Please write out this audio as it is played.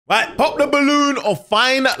Right, pop the balloon or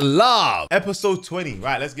find love. Episode 20.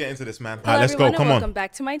 Right, let's get into this, man. All right, let's go. Come on. Welcome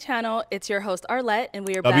back to my channel. It's your host Arlette, and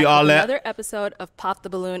we are back Arlette. with another episode of Pop the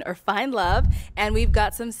Balloon or Find Love. And we've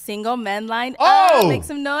got some single men lined up. Make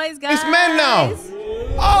some noise, guys. It's men now.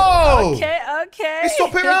 Oh. Okay. Let's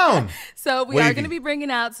swap it around. So we are going to be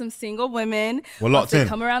bringing out some single women. We're locked in.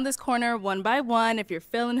 Come around this corner one by one. If you're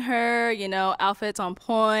feeling her, you know, outfits on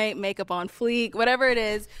point, makeup on fleek, whatever it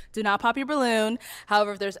is, do not pop your balloon.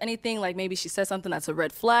 However, if there's anything like maybe she says something that's a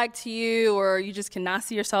red flag to you, or you just cannot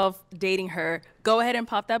see yourself dating her, go ahead and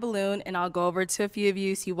pop that balloon, and I'll go over to a few of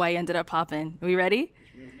you, see why you ended up popping. Are we ready?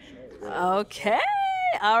 Okay.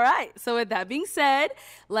 All right. So with that being said,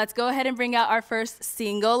 let's go ahead and bring out our first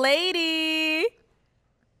single lady.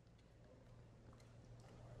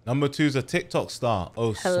 Number 2 is a TikTok star.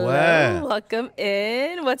 Oh, Hello, swear. welcome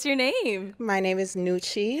in. What's your name? My name is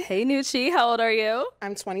Nucci. Hey, Nucci. How old are you?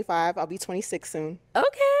 I'm 25. I'll be 26 soon. Okay.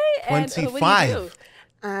 And 25. what do you do?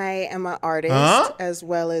 I am an artist as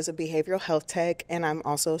well as a behavioral health tech, and I'm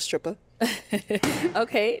also a stripper.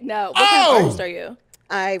 Okay. Now, what kind of artist are you?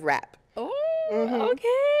 I rap. Oh, okay.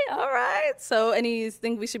 All right. So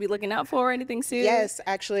anything we should be looking out for? Anything soon? Yes,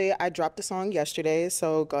 actually, I dropped a song yesterday,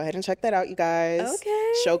 so go ahead and check that out, you guys.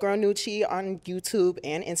 Okay. Showgirl Nucci on YouTube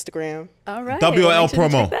and Instagram. All right. WL Make sure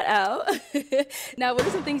to promo. check that out. Now, what are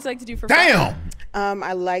some things you like to do for fun? Damn.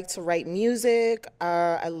 I like to write music.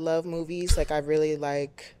 I love movies. Like,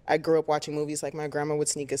 I grew up watching movies. Like, my grandma would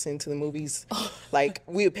sneak us into the movies. Like,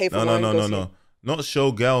 we would pay for one. No. Not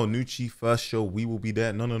Showgirl Nucci first show. We will be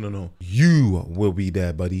there. No. You will be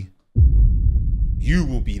there, buddy. You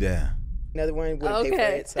will be there. Another one wouldn't pay for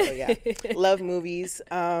it. So yeah, love movies.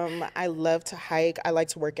 I love to hike. I like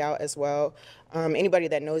to work out as well. Anybody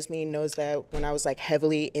that knows me knows that when I was like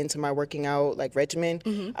heavily into my working out like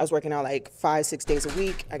regimen, I was working out like 5-6 days a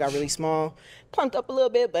week. I got really small, plumped up a little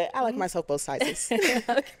bit, but I like myself both sizes.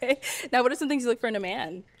 Okay. Now, what are some things you look for in a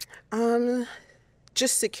man?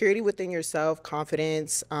 Just security within yourself,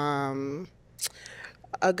 confidence, a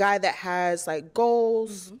guy that has like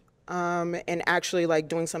goals, and actually like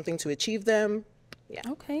doing something to achieve them. Yeah.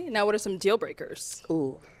 Okay. Now, what are some deal breakers?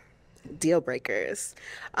 Ooh, deal breakers.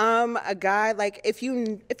 A guy like if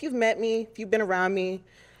you've met me, if you've been around me,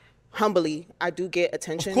 humbly, I do get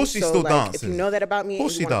attention. Of course, she so still like, dances. if you know that about me and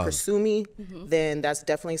she you want to does. pursue me, then that's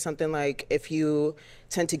definitely something. Like if you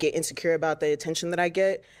tend to get insecure about the attention that I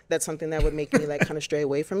get, that's something that would make me like kind of stray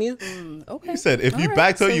away from you. Okay. He said if you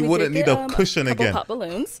backed her, you we wouldn't did need get, a cushion couple again. Pop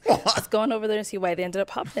balloons. Let's go on over there and see why they ended up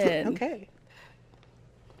popping. Okay.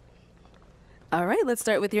 All right. Let's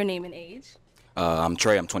start with your name and age. I'm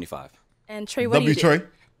Trey. I'm 25. And Trey, what do you do? Trey.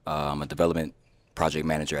 I'm a development project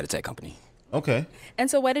manager at a tech company. Okay.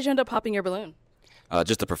 And so, why did you end up popping your balloon?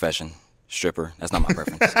 Just a profession. Stripper. That's not my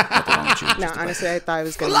preference. Nothing wrong with you. No, honestly, I thought it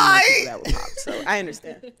was gonna be more people that would pop. So I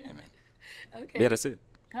understand. Yeah, man. Okay. Yeah, that's it.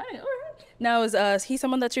 Got it. All right. Now, is he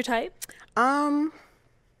someone that's your type?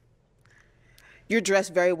 You're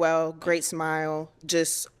dressed very well, great smile.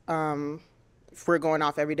 Just if we're going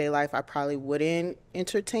off everyday life, I probably wouldn't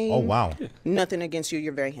entertain. Oh, wow. Nothing against you.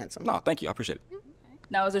 You're very handsome. No, thank you. I appreciate it.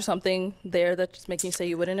 Now, is there something there that's making you say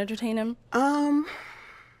you wouldn't entertain him? I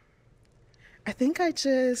think I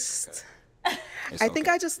just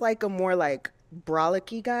like a more like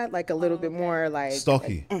brolicky guy, like a little bit more like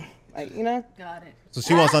Stocky. like you know. Got it. So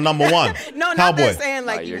she wants a number 1. No, not Cowboy. that saying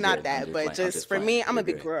like Nah, you're you're not good. that, I'm but just playing. just for me, I'm a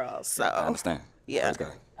big girl, so I understand. yeah. Let's go.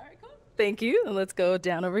 All right, cool. Thank you. And let's go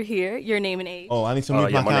down over here. Your name and age. Oh, I need to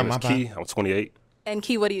move Yeah, my my name camera. is Key. I'm 28. And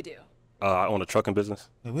Key, what do you do? I own a trucking business.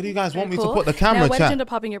 Where do you guys want me Cool. to put the Now, camera, why did you chat? end up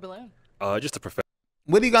popping your balloon? Just a profession.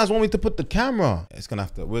 Where do you guys want me to put the camera?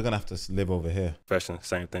 We're gonna have to live over here.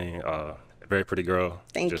 Same thing. Very pretty girl.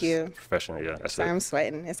 Thank Just you. Professional. Yeah, that's So I'm it.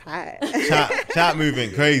 sweating. It's hot. Chat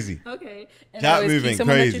moving crazy. Okay. And Chat now, is Key moving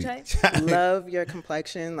someone that's crazy. your type? Chat- Love your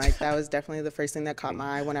complexion. Like that was definitely the first thing that caught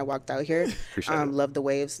my eye when I walked out here. Appreciate it. Love the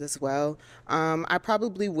waves as well. I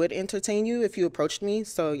probably would entertain you if you approached me.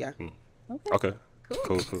 So yeah. Okay.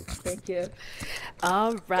 Cool. Thank you.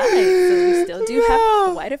 All right. So we still do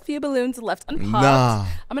have quite a few balloons left unpopped. Nah.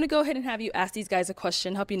 I'm going to go ahead and have you ask these guys a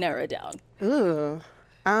question, help you narrow it down. Ooh.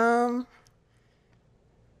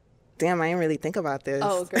 Damn, I didn't really think about this.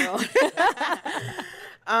 Oh, girl.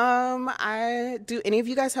 Do any of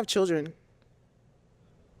you guys have children?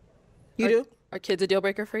 You do? Are kids a deal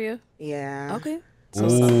breaker for you? Yeah. Okay.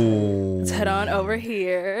 Ooh. Let's head on over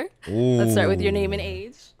here. Let's start with your name and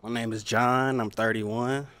age. My name is John. I'm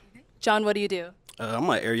 31. John, what do you do? I'm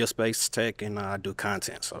an aerospace tech and I do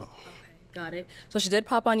content. So Got it. So she did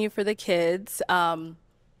pop on you for the kids.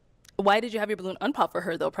 Why did you have your balloon unpop for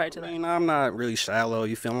her though prior to I that? mean, I'm not really shallow.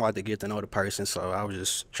 You feel me? I like to get to know the person, so I was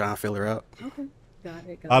just trying to feel her out. Okay. Got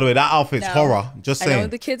it. By the way, that outfit's Now, horror. Just I know saying.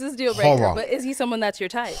 the kids is deal breaker, Horror. but is he someone that's your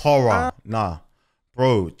type? Horror. Nah.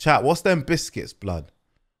 Bro, chat, what's them biscuits, blood?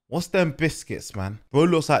 What's them biscuits, man? Bro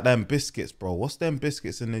looks like them biscuits, bro. What's them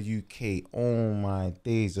biscuits in the UK? Oh my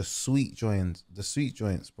days. The sweet joints. The sweet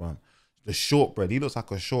joints, bro. The shortbread. He looks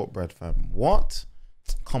like a shortbread, fam. What?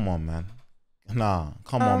 Come on, man. Nah,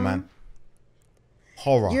 come on, man.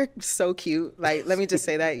 Horror. You're so cute. Like, let me just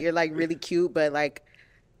say that. You're like really cute, but like,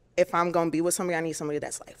 if I'm gonna be with somebody, I need somebody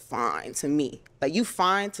that's like fine to me. Like, you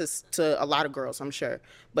fine to a lot of girls, I'm sure.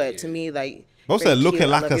 But to me, like, Bro said very looking cute.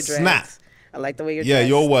 I like love a your dress. snack. I like the way you're Yeah, dressed.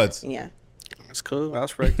 your words. Yeah. That's cool. I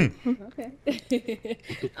was right. Okay.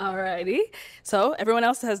 Alrighty. So everyone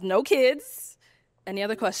else has no kids. Any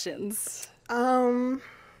other questions?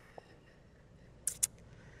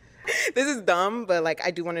 This is dumb, but like,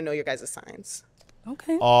 I do want to know your guys' signs.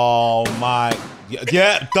 Okay. Oh my.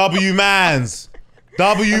 Yeah, W mans.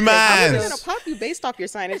 W I'm mans. gonna pop you based off your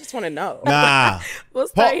sign. I just want to know. Nah. We'll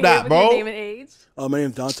start Pop here that, with bro. your name and age. My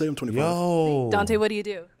name's Dante. I'm 25. Yo. Dante, what do you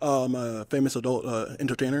do? I'm a famous adult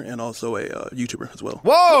entertainer and also a YouTuber as well.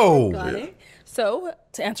 Whoa. Got it. So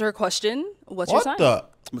to answer her question, what's your What sign? the?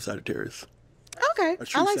 I'm a Sagittarius. Okay. A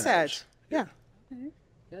true I like Sag. Sag. Yeah.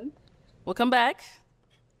 Good. We'll come back.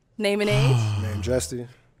 Name and age. Named Justin,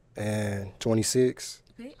 and 26,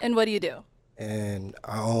 Okay. And what do you do? and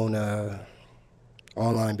I own a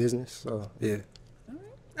online business. So yeah,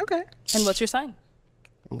 Okay. And what's your sign?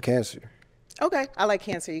 I'm Cancer. Okay. I like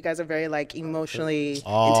Cancer. You guys are very like emotionally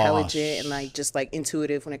intelligent and like just like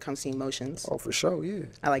intuitive when it comes to emotions. Oh, for sure, yeah.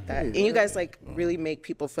 I like that. And you guys like really make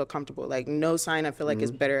people feel comfortable. Like no sign I feel like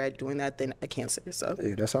is better at doing that than a Cancer. So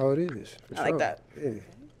Yeah, that's how it is. For I like sure. that. Yeah.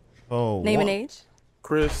 Oh. Name what? and age.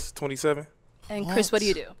 Chris, 27. And Chris, what do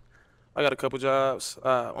you do? I got a couple jobs.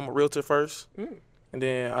 I'm a realtor first, and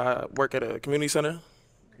then I work at a community center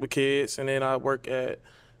with kids, and then I work at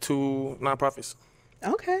 2 nonprofits.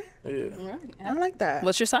 Okay. Yeah, I like that.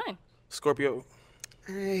 What's your sign? Scorpio.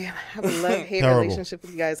 I have a love-hate Terrible. relationship with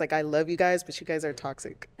you guys. Like I love you guys, but you guys are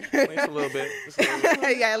toxic. Just a little bit. Just a little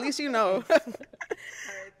bit. Yeah, at least you know.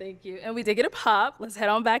 Thank you. And we did get a pop. Let's head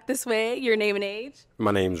on back this way. Your name and age.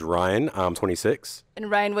 My name's Ryan. I'm 26. And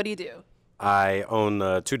Ryan, what do you do? I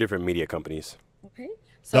own 2 different media companies. Okay.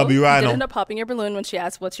 So W you Rhino. did end up popping your balloon when she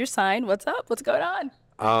asked, "What's your sign? What's up? What's going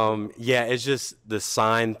on?" Yeah, it's just the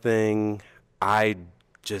sign thing. I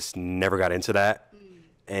just never got into that,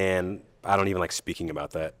 and I don't even like speaking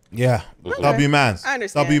about that. Yeah. W mans. I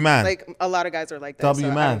understand. W man. Like a lot of guys are like that. W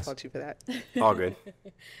so I mans. don't fault you for that. All good.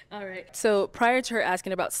 All right. So prior to her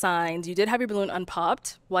asking about signs, you did have your balloon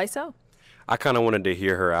unpopped. Why so? I kind of wanted to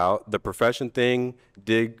hear her out. The profession thing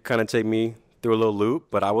did kind of take me through a little loop,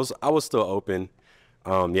 but I was still open.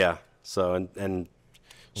 Yeah. So and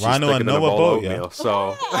she's Rhino thicker and than a Noah bowl boat, of yeah. oatmeal. So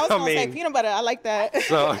I was gonna say peanut butter. I like that.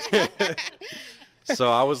 so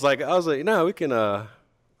so I was like, no, we can.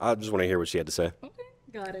 I just want to hear what she had to say.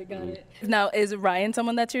 Got it. Got it. Now, is Ryan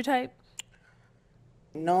someone that's your type?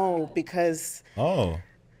 No, because Oh.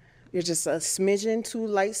 you're just a smidgen too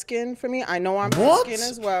light skinned for me. I know I'm What? dark skin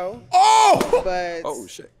as well, Oh. but Oh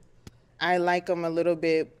shit. I like them a little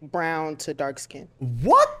bit brown to dark skin.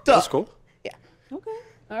 What the? That's cool. Yeah. Okay.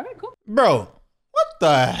 All right. Cool. Bro, what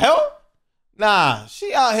the hell? Nah,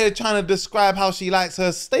 she out here trying to describe how she likes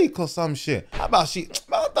her steak or some shit. How about she,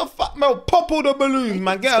 what the fuck, bro, pop all the balloons,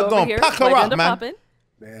 man. Get her Over going, here. pack her Why'd you up, end up man. popping?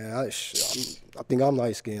 Man, I think I'm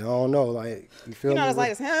light skinned. I don't know. Like, you feel You're me? not as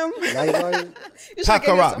light as him. Like, You Pack should've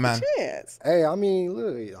gave her up, yourself a man. chance. hey, I mean,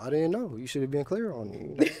 look, I didn't know. You should have been clear on me.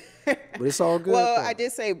 You know? But it's all good. Well, though. I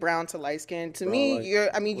did say brown to light skin. To Bro, me, like- you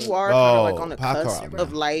are kind of like on the pack her cusp up, of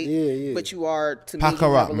man. light, Yeah, yeah. but you are, to Pack me, her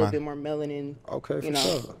you up, have a little man. bit more melanin. Okay, for you know.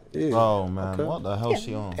 sure. Yeah. Oh, man, Okay. what the hell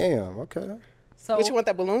she on? Damn, okay. So But you want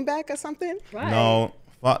that balloon back or something? right. No,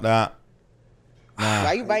 fuck that.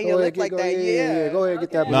 Why you biting Go your ahead, lip like go that? ahead, Yeah. Go ahead,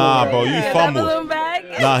 get that balloon. Nah, bro, you Get that fumbled. balloon back.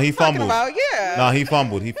 Nah, he Talking fumbled. about, yeah. Nah, he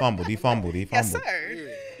fumbled. He fumbled. He fumbled. He Yes, fumbled. sir.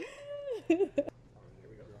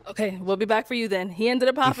 Okay, we'll be back for you then. He ended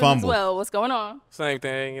up popping as fumbled. well. What's going on? Same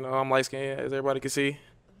thing. You know, I'm light skinned, as everybody can see.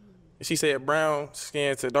 She said brown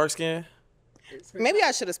skin to dark skin Maybe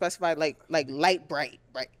I should have specified like light bright,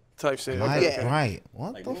 right? type shit. Right, Yeah. right.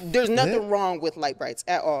 What the There's flip? nothing wrong with light brights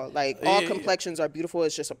at all. Like all Yeah. complexions are beautiful.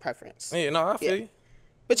 It's just a preference. Yeah, no, I feel you.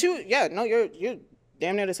 But you're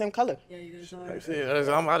damn near the same color. Type shit.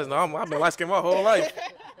 I've been light skinned my whole life.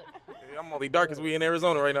 Yeah, I'm only dark as we in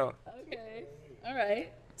Arizona right now. Okay. All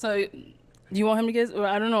right. So, you want him to get? Or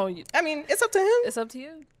I don't know. I mean, it's up to him. It's up to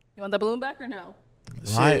you. You want the balloon back or no?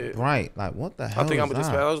 Shit. Right. Like, what the hell I think is I'm gonna that?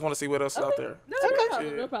 dispel. I just want to see what else is out there. No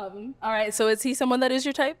problem. No problem. All right. So is he someone that is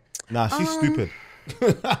your type? Nah, she's stupid.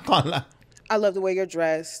 I can't lie. I love the way you're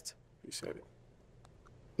dressed. You said it.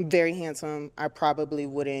 Very handsome. I probably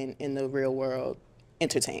wouldn't, in the real world,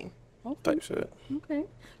 entertain. Type shit. Okay.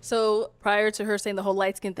 So prior to her saying the whole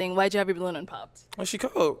light skin thing, why'd you have your balloon unpopped? Oh, she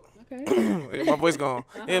cold. Okay. Yeah, my voice gone.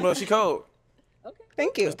 Yeah, no, she cold.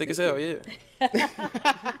 Thank you. That's thick as hell, yeah.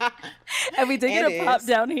 And we did get a pop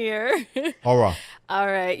down here. Horror. All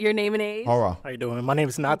right. Your name and age? Horror. How you doing? My name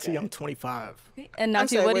is Nati. I'm 25. And I'm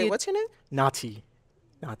Nati, sorry, what do wait, you... what's your name? Nati.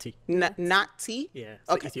 Nati. Nati? Yeah. It's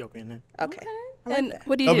Okay. Ethiopian name. Okay. And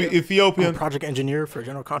what do you I'll do? be Ethiopian. I'm a project engineer for a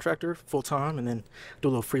general contractor full time, and then do a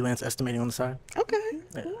little freelance estimating on the side. Okay.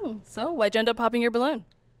 Cool. So why'd you end up popping your balloon?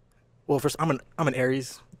 Well, first I'm an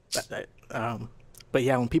Aries, but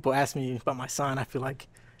yeah, when people ask me about my sign, I feel like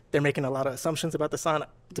they're making a lot of assumptions about the sign.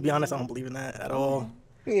 To be honest, I don't believe in that at all.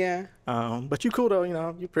 Yeah. But you cool though, you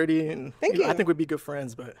know, you're pretty, and Thank you. I think we'd be good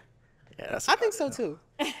friends. But yeah, that's I think so too.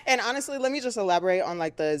 And honestly, let me just elaborate on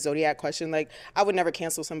like the zodiac question. Like, I would never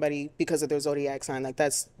cancel somebody because of their zodiac sign. Like,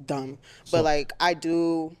 that's dumb. But like, I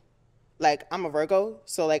do, like, I'm a Virgo,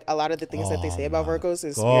 so like a lot of the things that they say about Virgos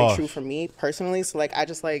is very true for me personally. So like, I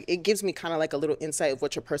just like, it gives me kind of like a little insight of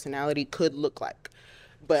what your personality could look like.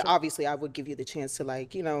 But obviously, I would give you the chance to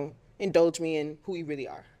like, you know, indulge me in who you really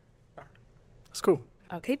are. That's cool.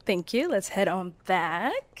 Okay, thank you. Let's head on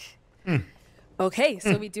back. Okay,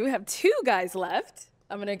 so we do have 2 guys left.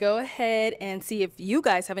 I'm going to go ahead and see if you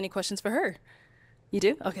guys have any questions for her. You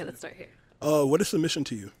do? Okay, let's start here. What is submission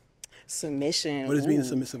to you? Submission. What is being a Ooh.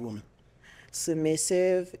 submissive woman?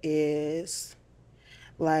 Submissive is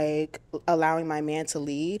like allowing my man to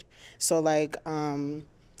lead. So like,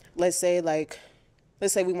 let's say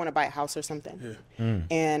we want to buy a house or something,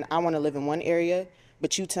 and I want to live in one area,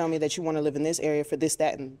 but you tell me that you want to live in this area for this,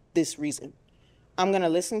 that, and this reason. I'm gonna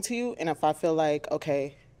listen to you, and if I feel like,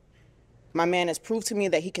 okay, my man has proved to me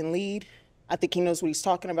that he can lead, I think he knows what he's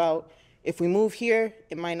talking about. If we move here,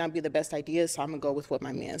 it might not be the best idea, so I'm gonna go with what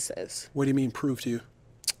my man says. What do you mean prove to you?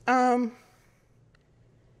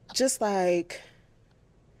 Just like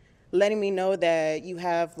letting me know that you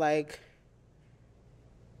have like,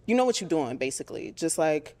 you know what you're doing, basically. Just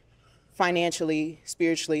like financially,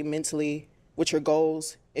 spiritually, mentally, with your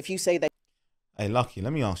goals. If you say that. Hey, Lucky,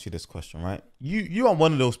 let me ask you this question, right? You are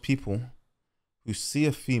one of those people who see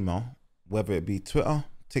a female, whether it be Twitter,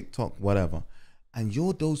 TikTok, whatever, and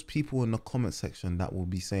you're those people in the comment section that will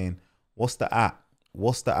be saying, what's the app?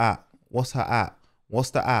 What's the app? What's her app?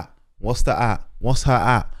 What's the app? What's the app? What's her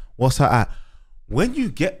app? What's her app? When you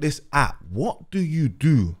get this app, what do you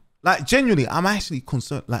do? Like, genuinely, I'm actually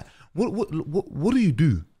concerned. Like, what do you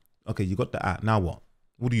do? Okay, you got the app. Now what?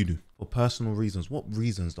 What do you do? For personal reasons. What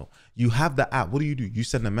reasons, though? You have the app. What do? You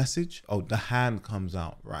send a message? Oh, the hand comes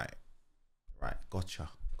out. Right. Gotcha.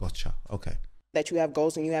 Okay. That you have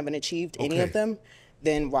goals and you haven't achieved any of them,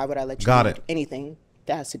 then why would I let you do anything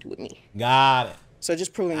that has to do with me? Got it. So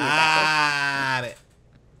just proving me that.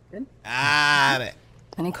 Got it.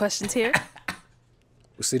 Any questions here?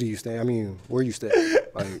 What city you stay? I mean, where you stay?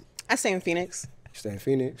 Like, I stay in Phoenix. you stay in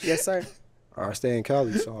Phoenix? Yes, sir. I stay in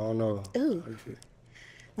Cali, so I don't know. Ooh. How you feel?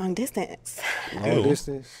 Long distance. Long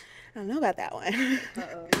distance? I don't know about that one.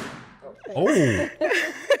 Oh.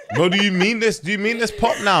 Bro, do you mean this? Do you mean this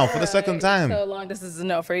pop now for the second time? So long distance is a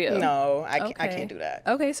no for you. No, I can't do that.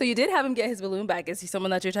 Okay, so you did have him get his balloon back. Is he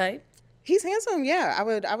someone that you're type? He's handsome, yeah. I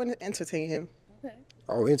would entertain him.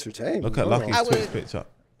 Oh, entertainment. Look at Hold Lucky's on. Twitch picture.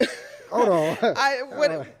 Hold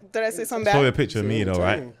on. Did I say something bad? Show you a picture of me though,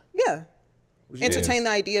 right? Yeah. Entertain the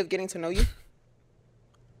idea of getting to know you.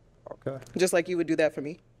 Okay. Just like you would do that for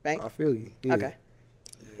me, right? I feel you. Yeah. Okay.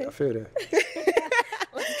 Yeah, I feel that.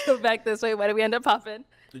 Let's go back this way. Why did we end up popping?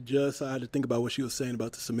 Just I had to think about what she was saying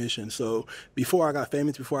about the submission. So before I got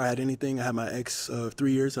famous, before I had anything, I had my ex of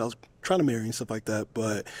 3 years. I was trying to marry and stuff like that,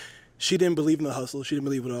 but she didn't believe in the hustle. She didn't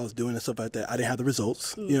believe in what I was doing and stuff like that. I didn't have the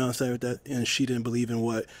results, you know what I'm saying, with that. And she didn't believe in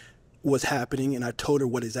what was happening, and I told her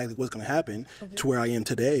what exactly was going to happen to where I am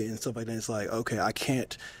today and stuff like that. It's like, okay, I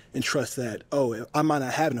can't entrust that. Oh, I might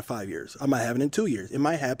not have it in 5 years. I might have it in 2 years. It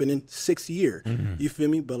might happen in 6 years. You feel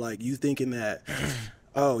me? But like you thinking that,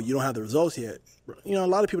 oh, you don't have the results yet. You know, a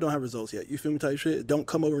lot of people don't have results yet. You feel me? Type shit. It don't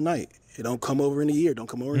come overnight. It don't come over in a year. Don't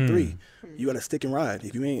come over in 3. You got to stick and ride.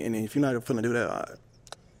 If you ain't, and if you're not finna do that,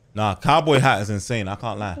 Nah, cowboy hat is insane. I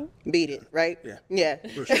can't lie. Beat it, right? Yeah.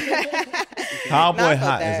 for sure. Cowboy Not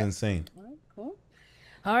hat that. is insane.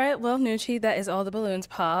 All right, well, Nucci, that is all the balloons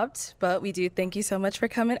popped. But we do thank you so much for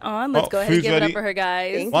coming on. Let's Oh, go ahead and food's give it up ready. for her,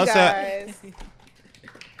 guys. Thank One you sec. guys.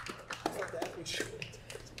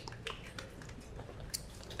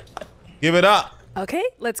 Give it up. Okay,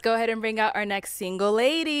 let's go ahead and bring out our next single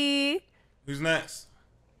lady. Who's next?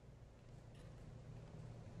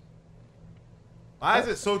 Why is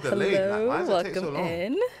it so delayed? Hello, Like, why does it take so welcome long?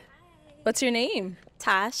 in. What's your name?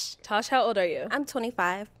 Tosh. Tosh, how old are you? I'm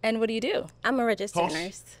 25. And what do you do? I'm a registered Tosh.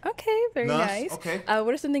 nurse. Okay, very Nurse, nice. okay.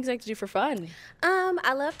 What are some things you like to do for fun?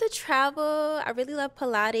 I love to travel. I really love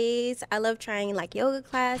Pilates. I love trying like yoga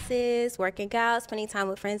classes, working out, spending time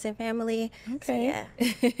with friends and family. Okay.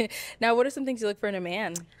 So, yeah. Now, what are some things you look for in a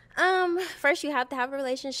man? First you have to have a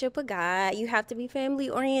relationship with God. You have to be family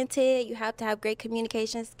oriented. You have to have great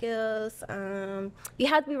communication skills. You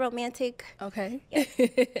have to be romantic. Okay.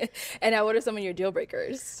 And now, what are some of your deal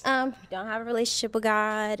breakers? You don't have a relationship with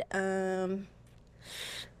God. The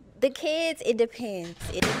kids, it depends.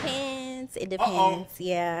 It depends. It depends.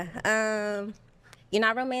 Yeah. You're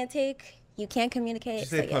not romantic. You can't communicate. She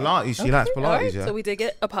said so, yeah. Pilates. She likes Pilates, All right, yeah. so we did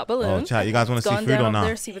get a pop balloon. Oh, chat, you guys want to see Gone food down or over not?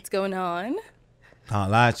 there, see what's going on.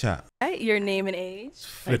 Can't lie, chat. All right, your name and age.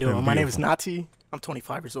 How you doing? Flipping My name is beautiful. Nati. I'm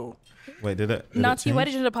 25 years old. Wait, did it? Nati, why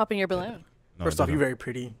did change? you end up popping your balloon? No, First it off, you're didn't. very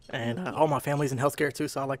pretty, and all my family's in healthcare too,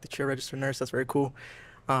 so I like that you're a registered nurse. That's very cool.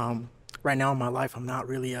 Right now in my life, I'm not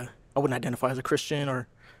really I wouldn't identify as a Christian or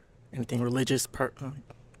anything religious. But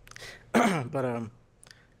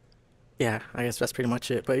yeah, I guess that's pretty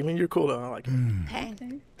much it. But I mean, you're cool though. I like it. Okay.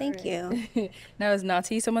 Thank you. Now, is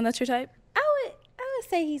Nati someone that's your type? I would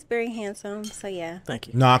say he's very handsome. So yeah. Thank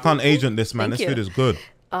you. No, I can't agent this, man. Thank This you. food is good.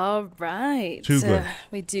 All right. Too good.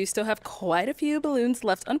 We do still have quite a few balloons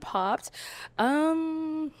left unpopped.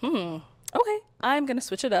 Okay, I'm gonna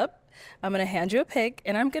switch it up. I'm gonna hand you a pick,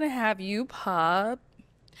 and I'm gonna have you pop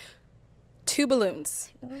 2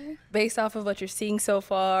 balloons based off of what you're seeing so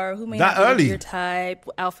far. Who may That not be early? your type,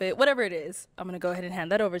 outfit, whatever it is. I'm gonna go ahead and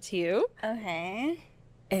hand that over to you, Okay.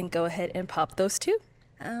 and go ahead and pop those 2.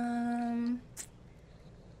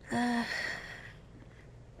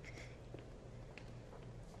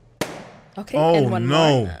 Okay. Oh, and one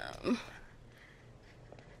no. more.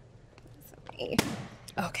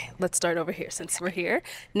 Okay, let's start over here since we're here.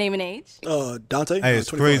 Name and age. Dante. Hey, it's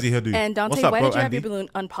 25. crazy, Hadu. And Dante, What's up, why bro, did you have Andy? your balloon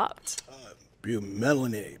unpopped? You're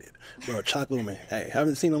melanated. Bro, chocolate man. Hey,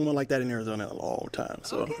 haven't seen no one like that in Arizona in a long time.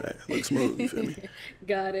 So, hey, look smooth, you feel me?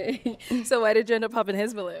 Got it. So why did you end up popping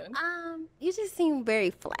his balloon? You just seem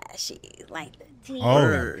very flashy, like the teeth,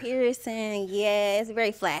 Oh. piercing. Yeah, it's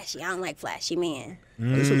very flashy. I don't like flashy men.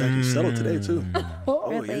 This was actually subtle today, too. Oh,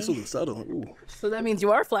 yeah, Really? this was subtle. Ooh. So that means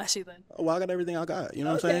you are flashy then. Oh, well, I got everything I got. You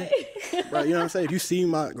know what I'm saying? Right, you know what I'm saying? If you see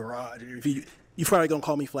my garage, if you probably gonna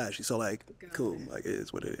call me flashy. So, like, cool. Like, it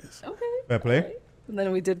is what it is. Okay. Fair play. And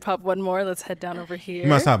then we did pop one more. Let's head down over here. You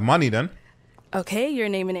must have money then. Okay, your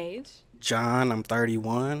name and age. John, I'm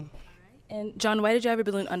 31. And John, why did you have your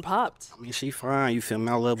balloon unpopped? I mean, she fine, you feel me?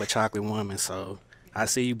 I love a chocolate woman, so I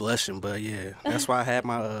see you blushing, but yeah, that's why I had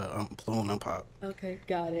my balloon unpopped. Okay,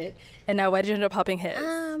 got it. And now why did you end up popping his?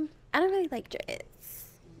 I don't really like dreads.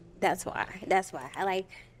 That's why. I like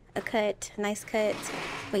a cut, nice cut.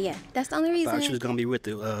 But yeah, that's the only I reason. thought you was gonna be with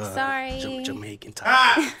the Sorry. Jamaican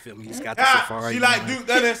type. You feel me? You just got the safari. She like Duke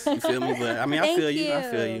Dennis. You feel me? But I mean, I Thank feel you. I you.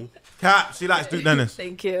 feel you. Cap, she likes Duke Dennis.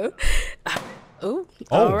 Thank you. Oh,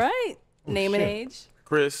 Oh. all right. Name and shit. age.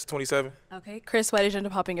 Chris, 27, Okay, Chris, why did you end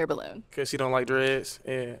up popping your balloon? because she don't like dreads.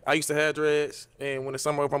 And I used to have dreads, and when the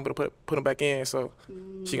summer over, I'm going to put them back in, so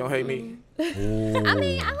she going to hate me. I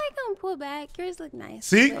mean, I like them pulled back. Yours look nice.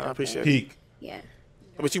 See? but- I appreciate it. Peak. Yeah.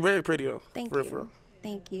 But you very pretty, though. Thank for real, you. for real.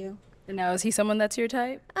 Thank you. And now is he someone that's your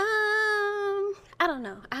type? I don't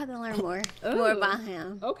know. I have to learn more about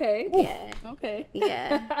him. Okay. Yeah. Okay.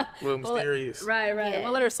 Yeah. A little mysterious. Right. Yeah.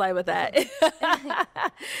 We'll let her slide with that.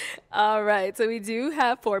 All right. So we do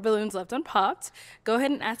have 4 balloons left unpopped. Go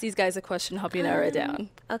ahead and ask these guys a question, help you narrow it down.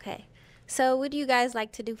 Okay. So, what do you guys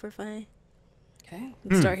like to do for fun? Okay.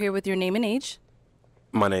 Let's start here with your name and age.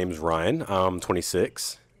 My name's Ryan. I'm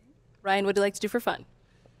 26. Ryan, what do you like to do for fun?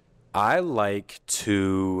 I like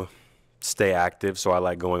to stay active, so I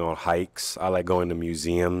like going on hikes. I like going to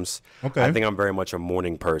museums. Okay. I think I'm very much a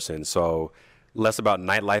morning person, so less about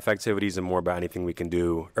nightlife activities and more about anything we can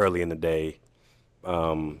do early in the day.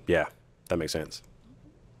 Yeah, that makes sense.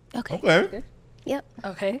 Okay. Okay. Yep.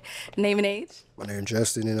 Okay. Name and age. My name's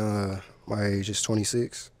Justin, and my age is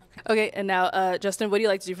 26. Okay. And now, Justin, what do you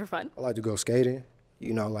like to do for fun? I like to go skating,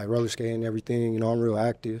 like roller skating and everything. I'm real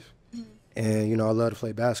active. And, I love to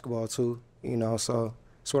play basketball too, so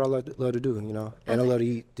that's what I love to do, And I love to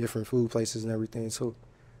eat different food places and everything too.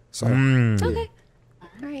 So, Okay. All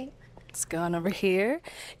right. Let's go on over here.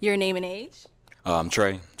 Your name and age. I'm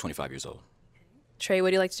Trey, 25 years old. Trey,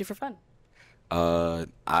 what do you like to do for fun?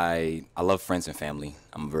 I love friends and family.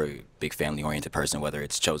 I'm a very big family-oriented person, whether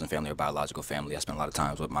it's chosen family or biological family. I spend a lot of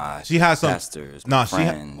times with my pastors, my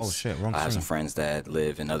friends. Oh shit, wrong I have some screen. friends that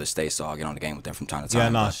live in other states, so I'll get on the game with them from time to time. Yeah,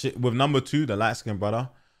 nah, shit. With number 2, the light-skinned brother,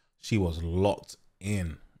 she was locked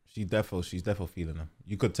in. She's definitely feeling him.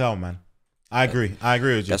 You could tell, man. I agree with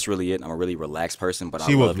you. That's really it. I'm a really relaxed person, but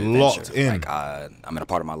She I was love adventure. locked in. Like I'm in a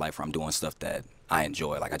part of my life where I'm doing stuff that I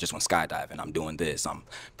enjoy. Like I just went skydiving. I'm doing this. I'm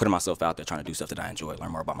putting myself out there, trying to do stuff that I enjoy,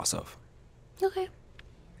 learn more about myself. Okay.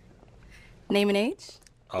 Name and age?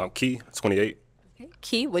 Key, 28. Okay.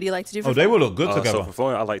 Key, what do you like to do for Oh, they fun? will look good together. So for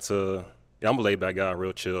fun, I like to, I'm a laid back guy,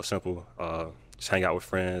 real chill, simple. Just hang out with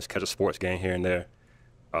friends, catch a sports game here and there.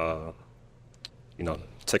 You know,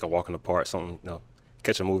 take a walk in the park, something, you know,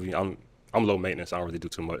 catch a movie. I'm low maintenance. I don't really do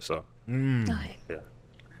too much, so yeah,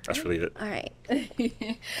 that's really it. All right.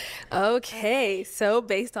 Okay, so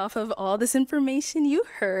based off of all this information you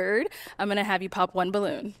heard, I'm gonna have you pop one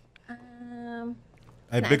balloon.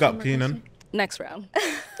 Hey, big up Keenan. Next round.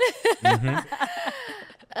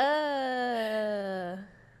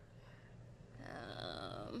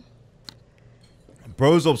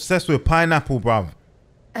 Bro's obsessed with pineapple, bruv.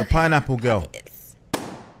 The pineapple girl.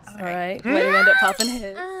 All right. What do you end up popping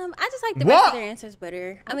his? I just like the rest of their answers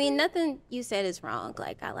better. I mean, nothing you said is wrong.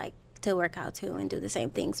 Like, I like to work out too and do the same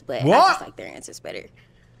things, but I just like their answers better.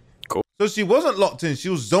 Cool. So she wasn't locked in. She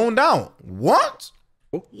was zoned out. What?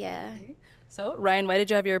 Yeah. So, Ryan, why did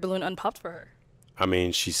you have your balloon unpopped for her? I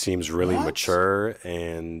mean, she seems really mature,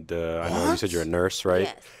 and I know you said you're a nurse, right?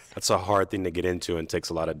 Yes. That's a hard thing to get into and takes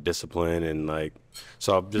a lot of discipline and like,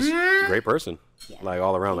 so I'm just a great person, like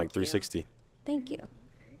all around, like 360. Thank you.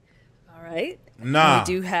 All right. Nah, we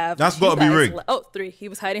do have that's two gotta be guys rigged. Oh, 3. He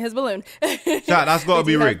was hiding his balloon. Chat, that's gotta We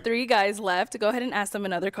be do have rigged. 3 guys left. Go ahead and ask them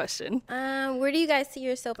another question. Where do you guys see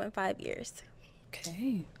yourself in 5 years?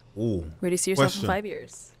 Okay. Ooh. Where do you see yourself Question. in 5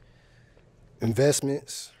 years?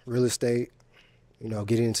 Investments, real estate, you know,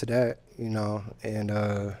 get into that, you know, and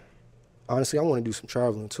honestly, I want to do some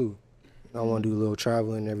traveling too. I want to do a little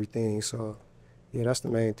traveling and everything. So, yeah, that's the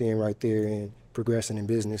main thing right there in progressing in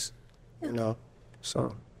business, you know.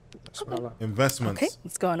 So, that's what I like. Investments. Okay,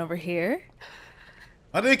 let's go on over here.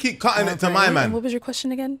 Why do they keep cutting it to All my right, man? and what was your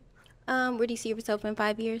question again? Where do you see yourself in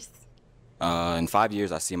 5 years? In 5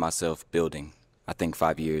 years, I see myself building. I think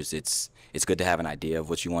 5 years, it's good to have an idea of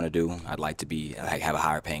what you want to do. I'd like to be have a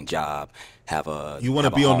higher paying job, have a You wanna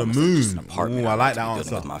have a be on the home instead of just an moon. apartment. Ooh, I I'd like to be that building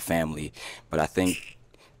answer. with my family. But I think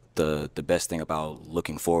the best thing about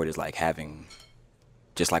looking forward is like having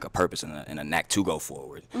just like a purpose and a knack to go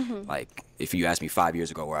forward. Like if you asked me 5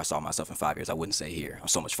 years ago where I saw myself in 5 years, I wouldn't say here. I'm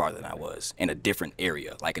so much farther than I was in a different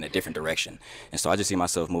area, like in a different direction. And so I just see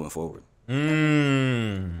myself moving forward.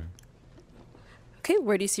 Okay,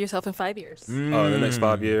 where do you see yourself in 5 years? In the next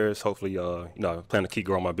 5 years, hopefully, you know, plan to keep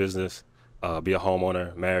growing my business, be a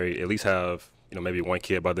homeowner, married, at least have, you know, maybe 1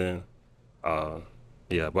 kid by then.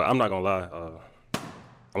 Yeah, but I'm not gonna lie. I'm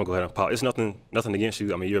gonna go ahead and pop. It's nothing against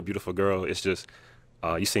you. I mean, you're a beautiful girl. It's just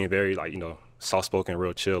you seem very like, you know, soft-spoken,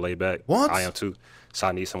 real chill, laid back. What? I am too. So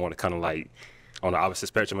I need someone to kind of like on the opposite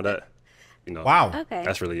spectrum of that. You know. Wow. Okay.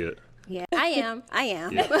 That's really it. Yeah, I am. Yeah.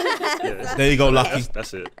 There you go, Lucky.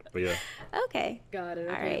 That's it. But yeah. Okay. Got it.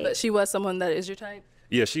 All Okay. right. But she was someone that is your type?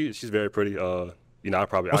 Yeah, she's very pretty. You know,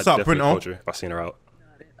 I'd What's up, definitely Printo? coach her if I seen her out.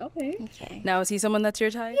 Okay. Okay. Now, is he someone that's your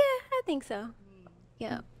type? Yeah, I think so.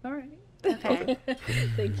 Yeah. All right. Okay.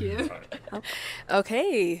 Thank you.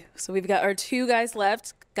 Okay, so we've got our 2 guys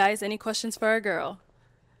left. Guys, any questions for our girl?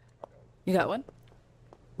 You got one?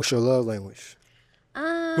 What's your love language?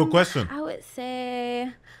 Good question. I would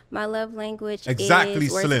say my love language Exactly,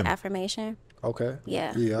 is words Slim. of affirmation. Okay.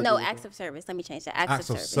 Yeah. Yeah, I no, get it. acts of service. Let me change that. Acts Acts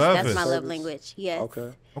of of service. That's service. my love Service. language. Yes.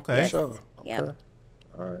 Okay. Okay. Sure. Yeah. Okay.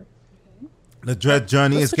 All right. The dread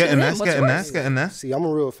journey Let's is put you getting there. in. It's What's getting there. yours? It's getting there. See, I'm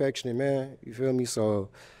a real affectionate man. You feel me? So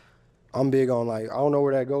I'm big on like I don't know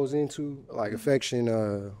where that goes into like affection.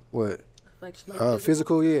 What?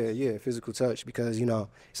 Physical, yeah, physical touch because you know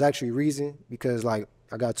it's actually reason because like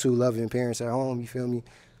I got 2 loving parents at home. You feel me?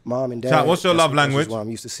 Mom and dad. Chat, what's your love that's language? just what I'm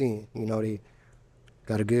used to seeing. You know they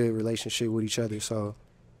got a good relationship with each other, so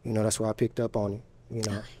you know that's why I picked up on it. You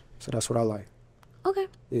know, so that's what I like. Okay.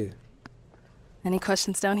 Yeah. Any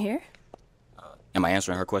questions down here? Am I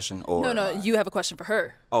answering her question? Or No, you have a question for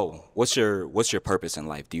her. Oh, what's your purpose in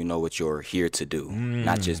life? Do you know what you're here to do?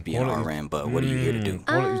 Not just be an RN, but what are you here to do?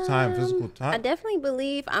 Quality time, physical I time. definitely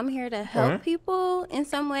believe I'm here to help people in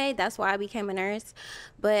some way. That's why I became a nurse.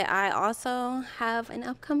 But I also have an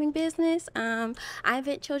upcoming business. I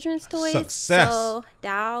invent children's toys. Success. So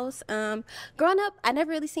dolls. Growing up, I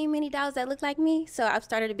never really seen many dolls that look like me. So I've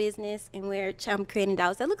started a business in which I'm creating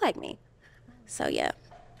dolls that look like me. So yeah.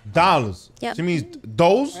 Dollars. Yep. She means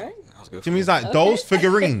dolls. She means like dolls,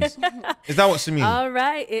 figurines. Is that what she means? All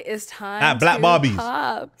right, it is time. Like black to Barbies.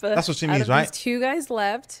 Pop. That's what she Out means, of right? These 2 guys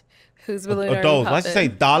left. Whose balloon are you Dolls. Why'd you popping? say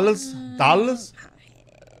dollars? Dollars?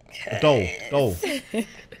 A doll. Doll.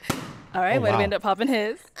 All right, Oh, why did wow. we end up popping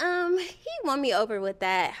his? He won me over with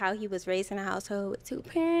that, how he was raised in a household with 2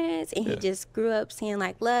 parents, and he just grew up seeing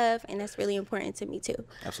like love, and that's really important to me too.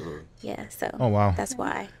 Absolutely. Yeah, so Oh, wow. that's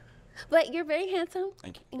why. But you're very handsome.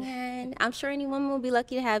 Thank you. And I'm sure any woman will be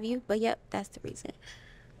lucky to have you, but yep, that's the reason.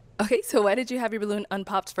 Okay, so why did you have your balloon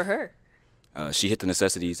unpopped for her? She hit the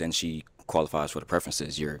necessities and she qualifies for the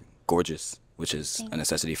preferences. You're gorgeous, which is a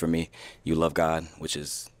necessity for me. You love God, which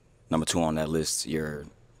is number 2 on that list. You're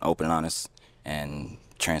open and honest and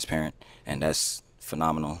transparent, and that's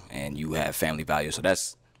phenomenal. And you have family values, so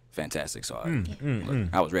that's fantastic. So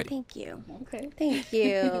I was ready. Thank you. Okay. Thank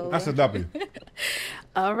you. That's a W.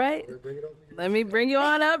 All right. Let me bring you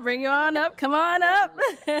on up. Bring you on up. Come on up.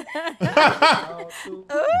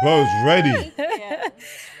 Bro's ready.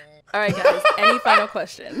 All right, guys. Any final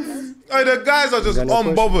questions? Hey, the guys are just Got no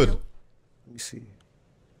unbothered. Let me see.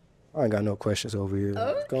 I ain't got no questions over here. Go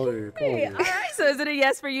ahead. Go Okay, ahead. all right. So is it a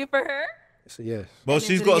yes for you for her? It's a yes. Bro, And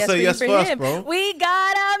she's is it a got to say for you yes for first, him? bro. We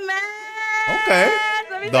got a match. Okay.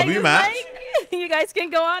 Let me W take this match. mic. You guys can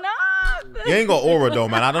go on up. You ain't got aura, though,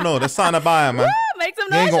 man. I don't know. There's something about him, man. Woo, make some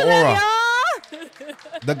He ain't noise got for them, aura.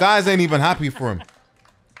 y'all. The guys ain't even happy for him.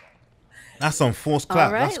 That's some forced clap.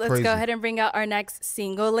 All right, That's let's crazy. go ahead and bring out our next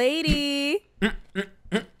single lady.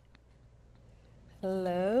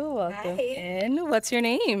 Hello, welcome in. What's your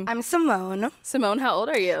name? I'm Simone. Simone, how old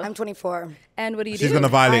are you? I'm 24. And what do you She's do? going to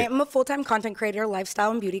violate. I am a full-time content creator,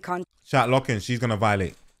 lifestyle and beauty content, Chat locking. She's going to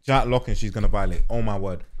violate. Chat locking. She's going to violate. Oh, my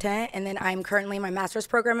word. and then I'm currently in my master's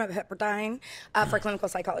program at Pepperdine for clinical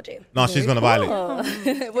psychology. No, she's going to violate.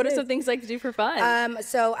 Oh. What are some things like to do for fun?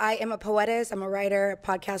 So I am a poetess, I'm a writer,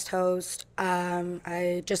 podcast host.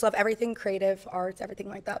 I just love everything creative, arts, everything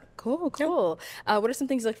like that. Cool. What are some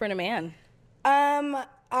things you look for in a man?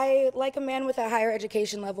 I like a man with a higher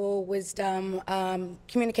education level, wisdom,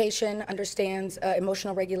 communication, understands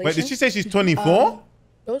emotional regulation. Wait, did she say she's 24?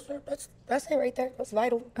 That's it right there. That's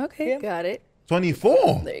vital. Okay, got it.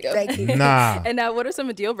 24? There you go. Thank you. Nah. And now, what are some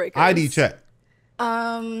deal breakers? ID check.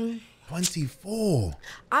 24. 24.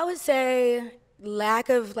 I would say lack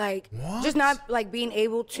of just not being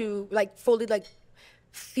able to fully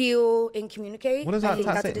feel and communicate. What does I that think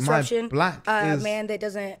that's a say? My disruption. black A is- man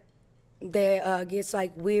that gets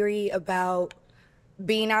weary about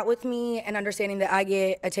being out with me and understanding that I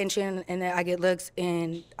get attention and that I get looks,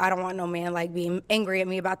 and I don't want no man being angry at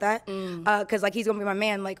me about that. Cause he's gonna be my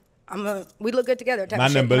man. We look good together. Type Man,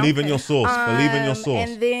 of then shit, you know? believe in your source. Believe in your source.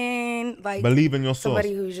 And then Believe in your source.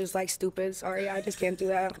 somebody who's just stupid. Sorry, I just can't do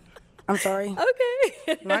that. I'm sorry.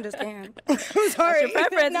 Okay. No, I just can't. I'm sorry. It's your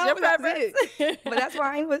preference. No, It's your that's preference. it. But that's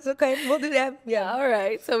fine. It's okay. We'll do that. Yeah. All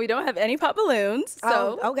right. So we don't have any pop balloons.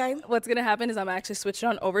 So Oh, okay. what's gonna happen is I'm actually switching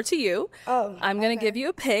on over to you. Oh, I'm gonna give you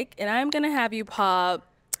a pick, and I'm gonna have you pop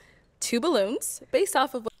 2 balloons based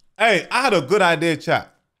off of. Hey, I had a good idea,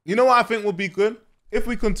 chat. You know what I think would be good? If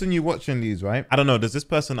we continue watching these, right? I don't know. Does this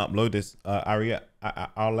person upload this?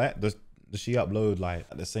 Arlette? Does she upload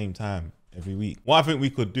at the same time every week? What I think we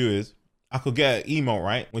could do is I could get an email,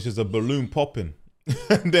 right? Which is a balloon popping.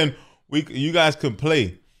 And then you guys can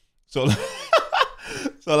play. So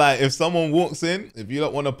if someone walks in, if you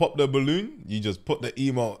don't want to pop the balloon, you just put the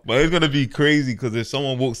email. But it's going to be crazy because if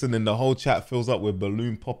someone walks in and the whole chat fills up with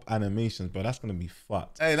balloon pop animations, but that's going to be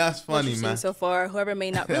fucked. Hey, that's What funny, you've man. seen so far, whoever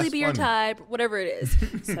may not really That's be your funny. type, whatever it is.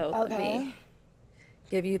 So let me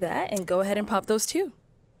give you that and go ahead and pop those 2.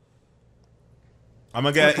 I'm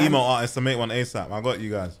going to get an email artist to make one ASAP. I got you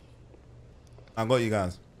guys.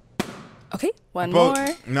 Okay, one Bro,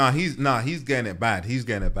 more. He's getting it bad. He's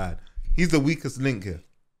the weakest link here.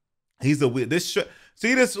 He's the weak.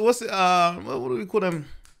 See this? What's it? What do we call them?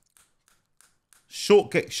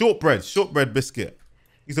 Shortbread biscuit.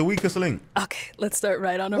 He's the weakest link. Okay, let's start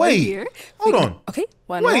right on over Wait, here. hold on. Okay,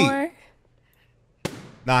 one Wait. more.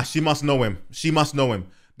 Nah, she must know him.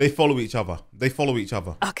 They follow each other.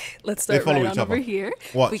 Okay, let's start follow right each on over other. here.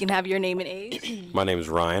 Watch. We can have your name and age. My name is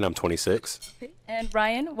Ryan. I'm 26. And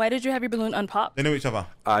Ryan, why did you have your balloon unpopped? They know each other.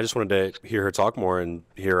 I just wanted to hear her talk more and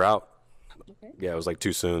hear her out. Yeah, it was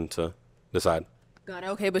too soon to decide. Got it.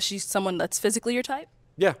 Okay, but she's someone that's physically your type?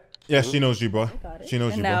 Yeah. Yeah, she knows you, bro. She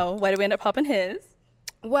knows And you, now, bro. why did we end up popping his?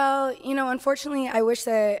 Well, unfortunately, I wish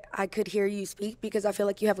that I could hear you speak because I feel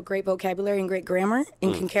like you have a great vocabulary and great grammar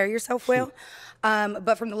and can carry yourself well.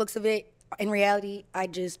 But from the looks of it, in reality, I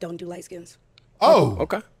just don't do light skins. Oh,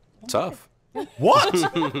 Okay. Tough. What?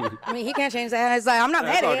 I mean, he can't change that. It's like, I'm not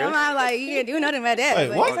mad at him. I'm not like, you can't do nothing about that. Wait,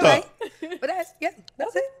 but what it's the? okay. But that's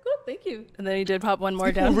it. Cool, thank you. And then you did pop one more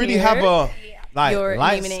People down really here. have a like Your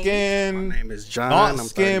light name and age. skin, My name is John. dark I'm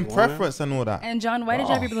skin 31. preference and all that. And John, why did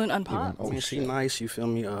you have your balloon unpopped? I mean, she nice, you feel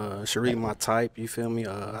me? She read my type, you feel me?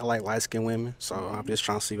 I like light-skinned women, so I'm just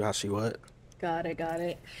trying to see how she what. Got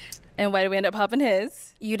it. And why did we end up popping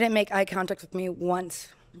his? You didn't make eye contact with me once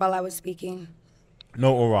while I was speaking.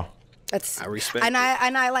 No aura. That's I respect and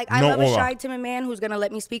I like I No love a aura. shy, timid man who's gonna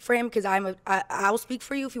let me speak for him because I'll speak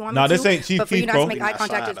for you if you want Nah, me to. this ain't Chief but for you Keef, not bro. to make eye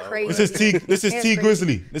contact is crazy. This is T. This is Yeah, T it's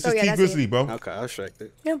Grizzly. crazy. This So, is yeah, T that's Grizzly, it. bro. Okay, I respect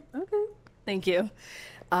it. Yeah. Okay. Thank you.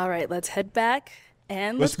 All right, let's head back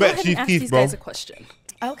and let's Respect go ahead Chief and ask Keef, these bro. guys a question.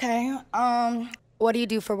 Okay. What do you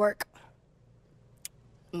do for work?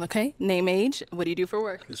 Okay. Name, age. What do you do for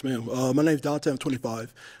work? Yes, ma'am. My name's Dante. I'm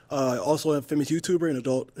 25. Also a famous YouTuber and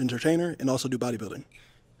adult entertainer, and also do bodybuilding.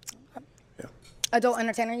 Adult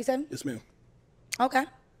entertainer, you said? Yes, ma'am. Okay.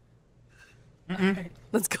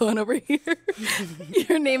 Let's go on over here.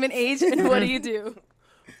 Your name and age, and what do you do?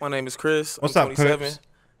 My name is Chris. What's I'm up, 27, Chris?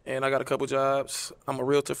 and I got a couple jobs. I'm a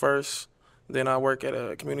realtor first, then I work at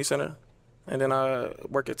a community center, and then I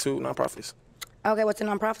work at 2 nonprofits. Okay, what's the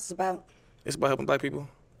nonprofits about? It's about helping black people,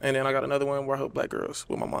 and then I got another one where I help black girls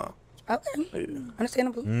with my mom. Okay. Yeah.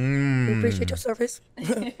 Understandable. We appreciate your service.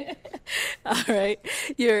 All right.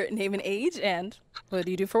 Your name and age, and what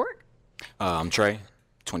do you do for work? I'm Trey,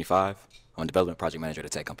 25. I'm a development project manager at a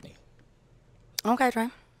tech company. Okay, Trey.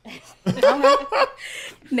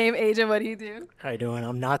 Name, age, and what do you do? How you doing?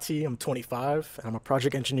 I'm Nati. I'm 25. I'm a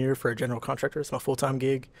project engineer for a general contractor. It's my full-time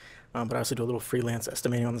gig, but I also do a little freelance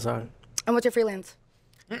estimating on the side. And what's your freelance?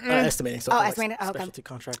 Estimating. So Oh, for, like, estimating. Okay. Specialty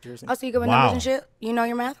contractors. Oh, so you good with Wow. numbers and shit? You know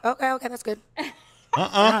your math? Okay, that's good.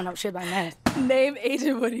 I don't know shit about math. Name, age,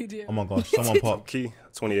 and what do you do? Oh my gosh, someone pop. Key,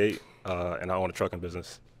 28, and I own a trucking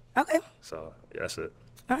business. Okay. So yeah, that's it.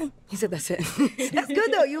 All right. He said that's it. That's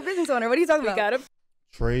good though. You a business owner. What are you talking about? Got it.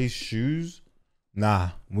 Trey's shoes.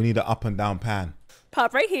 Nah, we need an up and down pan.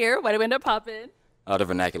 Pop right here. Why do we end up popping? The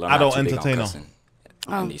vernacular. I I'm don't not too big on entertain her. cussing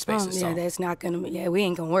in these spaces. yeah, So that's not gonna be. Yeah, we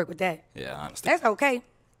ain't gonna work with that. yeah, I understand. That's okay.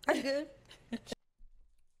 That's good.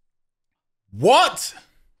 What?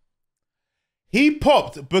 He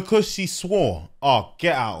popped because she swore. Oh,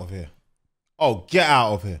 get out of here. Oh, get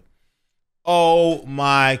out of here. Oh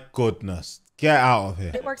my goodness. Get out of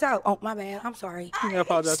here. It works out. Oh, my bad. I'm sorry. I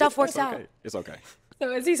apologize. Stuff works It's okay. out. It's okay.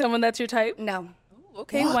 So is he someone that's your type? No.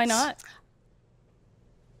 Okay, What? why not?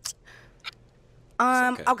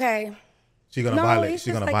 Okay. She's gonna No, violate. it's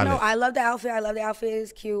She's just gonna like, violate. no, I love the outfit. I love the outfit.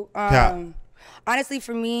 It's cute. Cap. Honestly,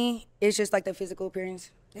 for me, it's just like the physical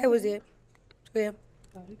appearance. That was it. Yeah.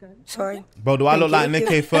 Sorry. Bro, do I look like Thank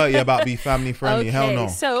you. Nick 30 about be family friendly? Okay, Hell no.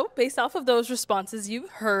 so based off of those responses you've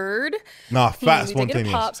heard, Nah, fat we did get a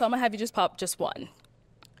spontaneous. pop, so I'm gonna have you just pop just one.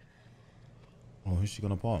 Oh, who's she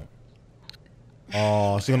gonna pop?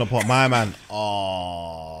 Oh, she's gonna pop my man.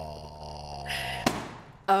 Oh.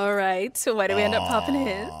 All right. So why do we end up popping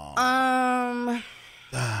his?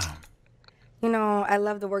 You know, I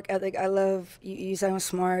love the work ethic. I love you sound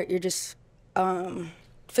smart. You're just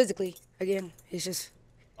physically, again, it's just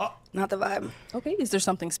not the vibe. Okay. Is there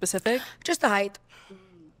something specific? Just the height.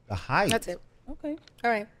 The height. That's it. Okay. All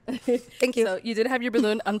right. Thank you. So you did have your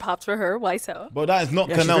balloon unpopped for her. Why so? But that is not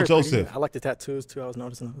Yeah, she's Canal very pretty. Joseph. I like the tattoos too. I was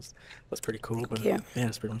noticing those. That's pretty cool. But you. yeah,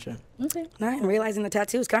 that's pretty much it. Okay. All right, I'm realizing the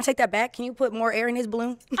tattoos. Can I take that back? Can you put more air in his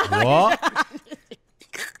balloon? What?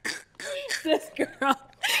 This girl.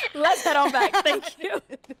 Let's head on back. Thank you.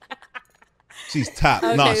 She's tapped.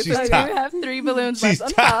 Okay, Nah, so she's you tapped. have 3 balloons She's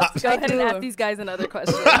left unpopped. tapped. Go ahead and I ask do. these guys another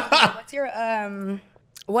question. What's your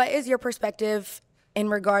what is your perspective in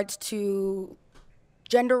regards to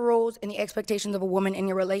gender roles and the expectations of a woman in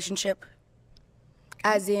your relationship?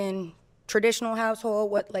 As in traditional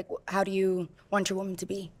household, how do you want your woman to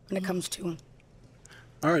be when it comes to?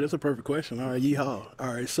 All right, that's a perfect question. All right, yeehaw.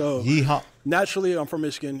 All right, so Yeehaw. naturally, I'm from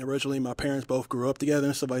Michigan. Originally, my parents both grew up together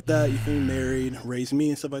and stuff like that. You feel me? Married, raised me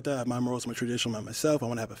and stuff like that. My morals, my tradition, my myself. I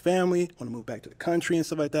want to have a family. I want to move back to the country and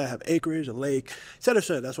stuff like that. Have acreage, a lake, et cetera, et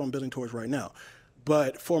cetera. That's what I'm building towards right now.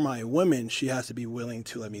 But for my woman, she has to be willing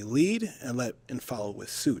to let me lead and follow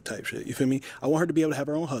with suit type shit. You feel me? I want her to be able to have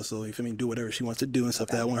her own hustle. You feel me? Do whatever she wants to do and stuff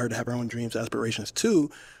like that. I want her to have her own dreams, aspirations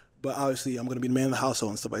too. But obviously, I'm going to be the man of the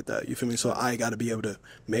household and stuff like that. You feel me? So I got to be able to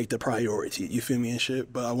make the priority. You feel me and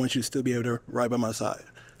shit? But I want you to still be able to ride by my side.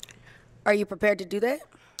 Are you prepared to do that?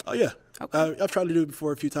 Oh, yeah. Okay. I've tried to do it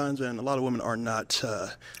before a few times, and a lot of women are not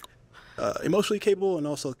emotionally capable and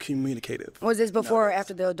also communicative. Was this before or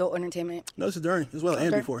after the adult entertainment? No, this is during as well and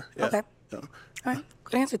Okay. before. Yeah. Okay. So, All right.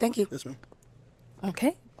 Good answer. Thank you. yes, ma'am.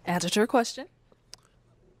 Okay. Answer to her question.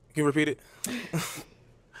 Can you repeat it?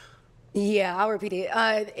 Yeah, I'll repeat it.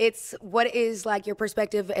 It's what is like your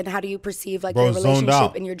perspective and how do you perceive like Bro, your zoned relationship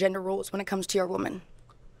out. and your gender roles when it comes to your woman?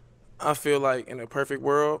 I feel like in a perfect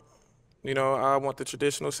world, you know, I want the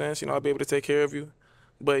traditional sense. You know, I'll be able to take care of you,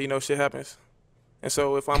 but you know, shit happens. And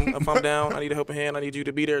so if I'm down, I need a helping hand. I need you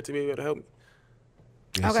to be there to be able to help me.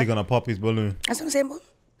 Is she gonna pop his balloon? That's what I'm saying, boo.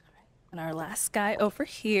 And our last guy over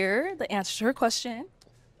here, the answer to her question.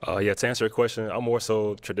 Yeah, to answer your question, I'm more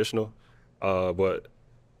so traditional, but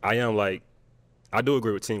I am like, I do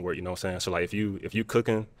agree with teamwork, you know what I'm saying? So like if you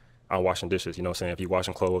cooking, I'm washing dishes, you know what I'm saying? If you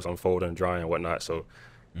washing clothes, I'm folding, drying, and whatnot. So,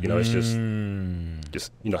 you know, it's just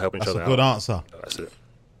you know, helping each other out. That's a good answer. That's it.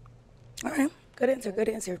 All right. Good answer. Good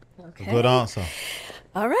answer. Okay. Good answer.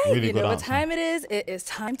 All right. Really you good know what answer. time it is? It is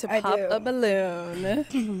time to pop a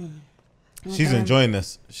balloon. She's enjoying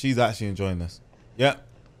this. She's actually enjoying this. Yep.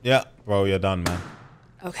 Yeah, bro, you're done, man.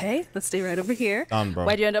 Okay, let's stay right over here. Done, bro.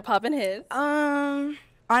 Why'd you end up popping his?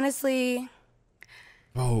 Honestly,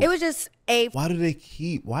 Bro, it was just a. why do they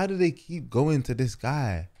keep going to this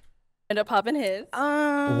guy? End up popping his.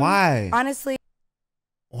 Why? Honestly,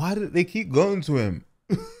 Why do they keep going to him?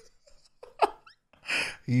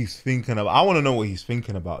 He's thinking about. I want to know what he's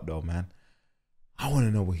thinking about, though, man. I want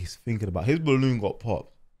to know what he's thinking about. His balloon got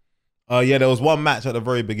popped. Yeah, there was one match at the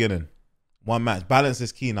very beginning. One match. Balance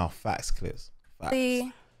is key now. Facts, Clips. Facts.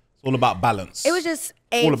 It's all about balance. it was just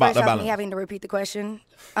all about first the off, balance. me having to repeat the question.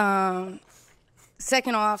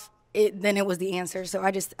 Second off, then it was the answer. So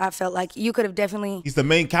I felt like you could have definitely. He's the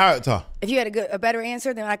main character. If you had a better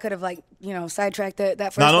answer, then I could have sidetracked that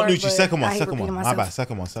first. No, not part, Nucci. but Second I one. hate Second repeating one. My myself. bad.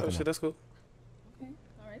 Second one. Oh Second shit, one. that's cool.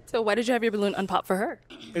 All right. So why did you have your balloon unpop for her?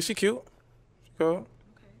 Is she cute? She cool.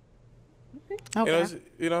 Okay.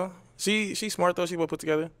 You know, she's smart though. She well put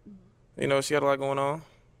together. You know, she got a lot going on.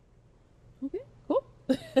 Okay, cool.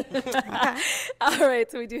 All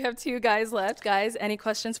right, so we do have two guys left. Guys, any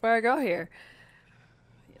questions for our girl here?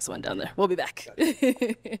 Yes, one down there. We'll be back.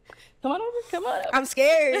 Come on over. Come on. I'm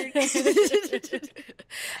scared.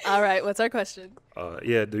 All right, what's our question?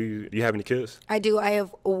 Yeah, do you have any kids? I do. I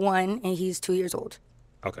have one, and he's 2 years old.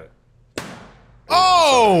 Okay.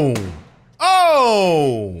 Oh!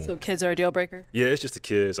 So kids are a deal breaker? Yeah, it's just the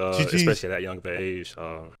kids, especially at that young of an age.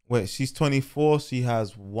 Wait, she's 24. She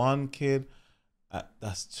has one kid.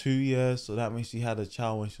 That's 2 years. So that means she had a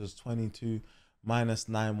child when she was 22 minus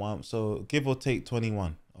 9 months. So give or take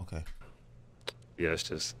 21. Okay. Yeah, it's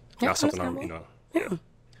just not something I'm, you know. Yeah.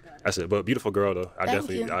 That's it. But beautiful girl though. I Thank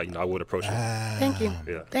definitely, you. I would approach her. Thank you.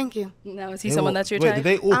 Yeah. Thank you. Now, is he someone that's your Wait, type? did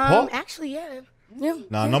they all pop? Actually, yeah. Yeah.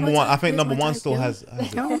 Nah, Yeah, number my one. I type. think Yeah, number my one type, still yeah. has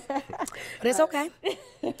it. No, but it's okay.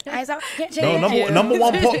 Can't No, change. number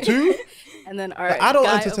one pop too. And then our The adult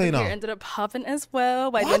guy entertainer. over here ended up popping as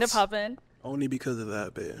well. Why'd you end up popping? Only because of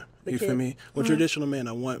that, man. You kid. feel me? Well, traditional man,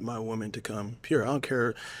 I want my woman to come pure. I don't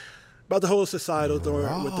care about the whole societal thing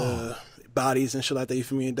with the bodies and shit like that. You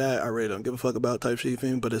feel me? That I really don't give a fuck about type shit. You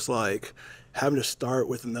feel me? But it's like having to start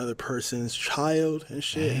with another person's child and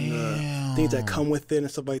shit and the things that come with it and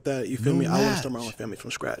stuff like that. You feel me? I want to start my own family from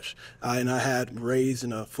scratch. And I had raised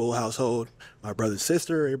in a full household. My brother,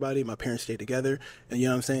 sister, everybody. My parents stayed together. And you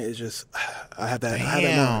know what I'm saying? It's just I have that. I have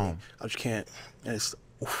that memory. I just can't. And it's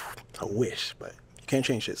I wish, but you can't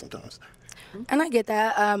change shit sometimes. And I get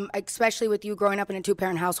that, especially with you growing up in a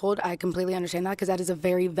 2-parent household. I completely understand that because that is a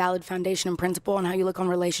very valid foundation and principle on how you look on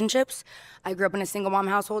relationships. I grew up in a single mom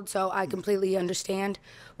household, so I completely understand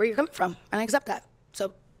where you're coming from, and I accept that.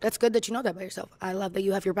 So that's good that you know that by yourself. I love that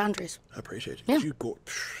you have your boundaries. I appreciate you. Yeah. You go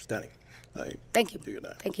stunning. Like, Thank you. do your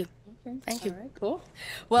thing. Thank you. Thank you. All right, cool.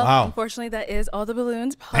 Well, Wow. unfortunately, that is all the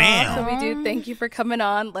balloons popped. Damn. So we do thank you for coming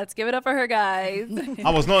on. Let's give it up for her, guys. I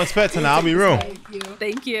was not expecting that. I'll be real.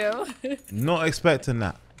 Thank you. Not expecting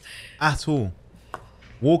that at all.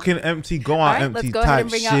 Walking empty, go All out right, empty let's go type ahead and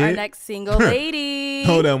bring shit. out our next single lady.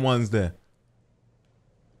 Hold them ones there.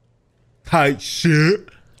 Tight shit.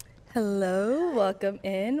 Hello, welcome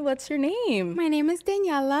in. What's your name? My name is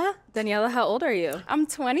Daniela. Daniela, how old are you? I'm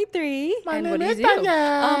 23. And what do you do?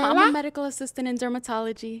 I'm a medical assistant in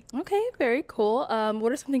dermatology. Okay, very cool.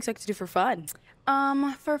 What are some things you like to do for fun?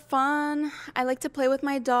 For fun, I like to play with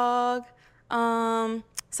my dog.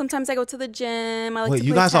 Sometimes I go to the gym. I like Wait, to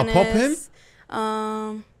you play guys are tennis.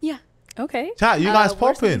 Yeah. Okay. Chat, you guys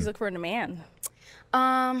what are some things popping? you look for in a man?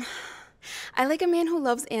 I like a man who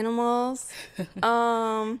loves animals.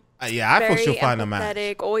 Yeah, I thought she'll find a match.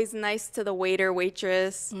 Empathetic, always nice to the waiter,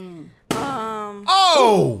 waitress.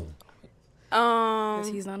 Oh!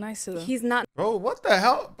 He's not nice to them. He's not. Bro, what the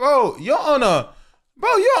hell? Bro, you're on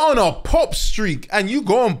a pop streak and you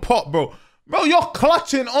go on pop, bro. Bro, you're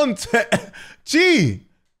clutching onto G.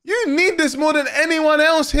 You need this more than anyone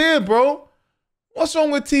else here, bro. What's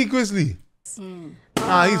wrong with T Grizzly?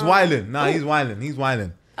 Nah, he's wildin'. Nah, he's wildin'. He's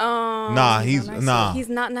wildin'. Nah, he's He's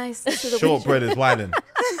not nice. To the Shortbread is wildin'.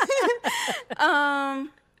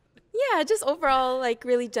 Yeah, just overall like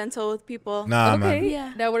really gentle with people. Nah, Okay. man.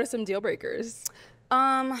 Yeah. Now, what are some deal breakers?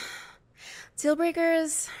 Deal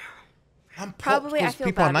breakers. I'm Probably I because feel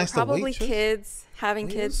people are bad. nice But probably to waiters. kids, having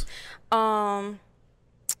kids.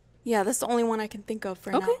 Yeah, that's the only one I can think of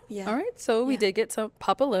for now. Yeah. All right. So we did get some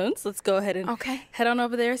pop balloons. Let's go ahead and head on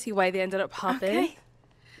over there, see why they ended up popping. Okay.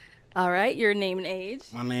 All right. Your name and age.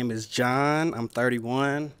 My name is John. I'm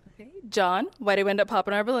 31. Okay. John, why did we end up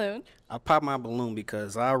popping our balloon? I popped my balloon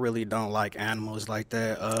because I really don't like animals like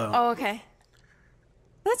that. Oh, okay.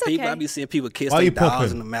 That's okay. People, I be seeing people kiss Why their you dogs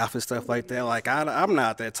popping? in the mouth and stuff like that. Like I'm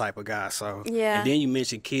not that type of guy. So Yeah. And then you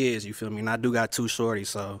mentioned kids. You feel me? And I do got 2 shorties,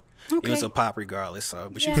 so it was a pop regardless. So,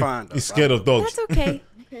 but you fine though. He's scared of dogs. That's okay.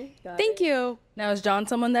 Okay. Thank you. Now, is John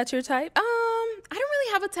someone that's your type? I don't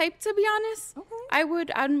really have a type, to be honest.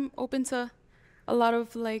 Okay. I'm open to a lot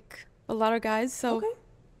of guys. So Okay.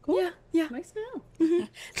 Cool. Yeah. Nice to know.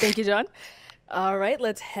 Thank you, John. All right,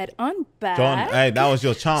 let's head on back. John, hey, that was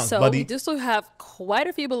your chance, So buddy. we do still have quite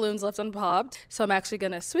a few balloons left unpopped. So I'm actually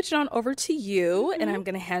going to switch it on over to you, and I'm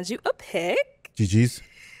going to hand you a pick. GG's.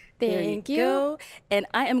 There Thank you. go. And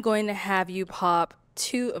I am going to have you pop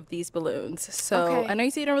 2 of these balloons. So Okay. I know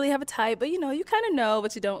you say you don't really have a type, but you kind of know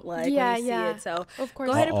what you don't like Yeah, when you yeah. see it. So Of course.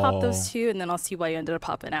 go ahead and pop those Uh-oh. 2, and then I'll see why you ended up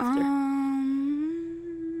popping after.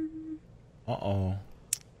 Uh-oh.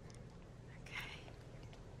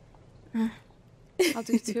 I'll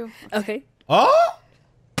do 2. Okay. Oh?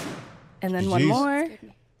 And then one GG's. more.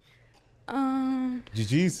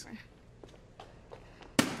 GG's.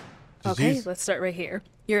 Okay, GG's. let's start right here.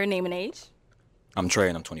 Your name and age. I'm Trey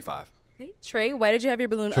and I'm 25. Okay. Trey, why did you have your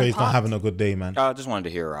balloon Trey's unpopped? not having a good day, man. I just wanted to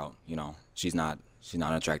hear her out. You know, she's not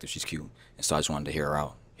attractive. She's cute, and so I just wanted to hear her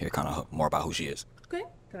out, hear kind of more about who she is. Okay,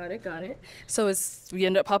 got it. So we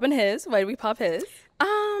end up popping his. Why did we pop his?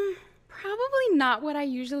 Probably not what I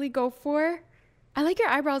usually go for. I like your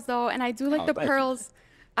eyebrows though, and I do like Oh, the thank you. pearls.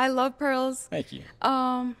 I love pearls. Thank you.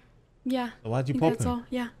 Yeah. So why'd you I think pop that's him? all.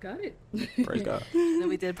 Yeah. Got it. Praise God. Then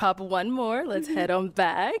we did pop one more. Let's head on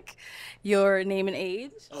back. Your name and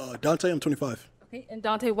age. Dante, I'm 25. Okay, and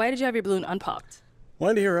Dante, why did you have your balloon unpopped?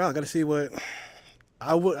 Wanted to hear her out. Got to see what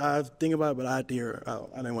I think about it, but I had to hear her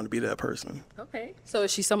out. I didn't want to be that person. Okay. So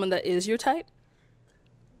is she someone that is your type?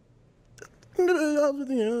 There's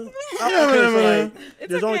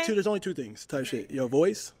only two things type shit. Your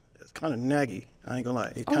voice is kind of naggy. I ain't gonna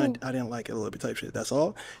lie. I didn't like it a little bit type shit. That's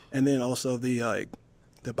all. And then also the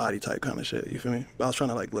body type kind of shit. You feel me? But I was trying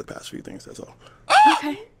to look past a few things. That's all.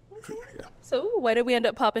 Okay. Yeah. So why did we end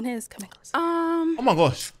up popping his? Coming close. Oh my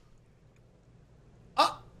gosh.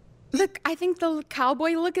 Look, I think the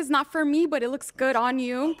cowboy look is not for me, but it looks good on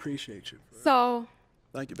you. Appreciate you. So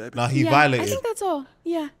Thank you, baby. Nah, he yeah, violated. I think that's all.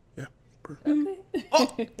 Yeah. Yeah.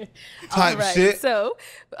 Type Right. shit. So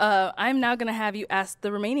I'm now gonna have you ask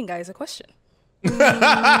the remaining guys a question.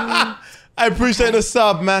 I appreciate the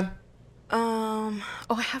sub, man. Oh,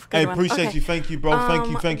 I have a good I one. appreciate Okay. you. Thank you, bro.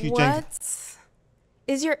 Thank you, James. What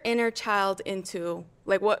is your inner child into?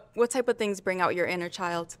 Like, what type of things bring out your inner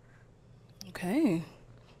child? Okay.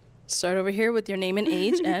 Start over here with your name and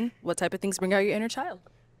age and what type of things bring out your inner child.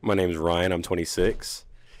 My name is Ryan. I'm 26.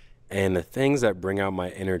 And the things that bring out my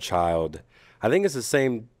inner child, I think it's the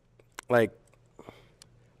same, like,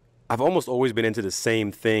 I've almost always been into the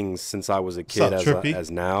same things since I was a kid as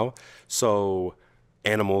now. So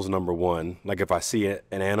animals, number one. Like if I see an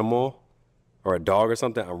animal or a dog or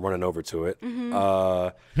something, I'm running over to it.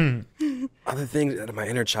 Other things that my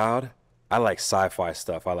inner child, I like sci-fi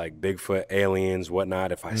stuff. I like Bigfoot, aliens,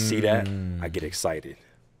 whatnot. If I see that, I get excited.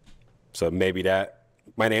 So maybe that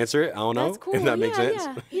might answer it. I don't know That's cool. if that makes sense.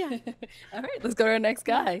 Yeah. All right, let's go to our next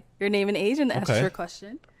guy. Your name and age and ask your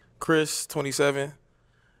question. Chris, 27.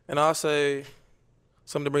 And I'll say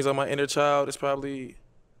something that brings out my inner child is probably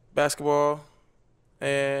basketball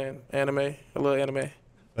and anime. I love anime.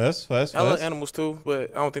 First. I love animals too,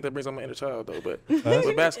 but I don't think that brings out my inner child though. But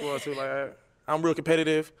with basketball too, like I'm real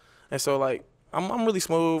competitive, and so like I'm really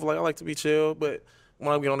smooth. Like I like to be chill, but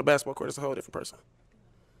when I get on the basketball court, it's a whole different person.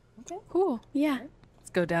 Okay. Cool. Yeah. Let's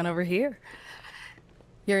go down over here.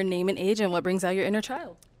 Your name and age and what brings out your inner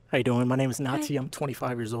child. How you doing? My name is Nati. I'm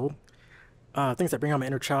 25 years old. Things that bring out my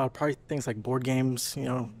inner child, probably things like board games,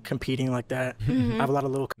 competing like that. I have a lot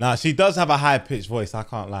of little... Nah, she does have a high-pitched voice, I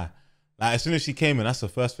can't lie. Like, as soon as she came in, that's the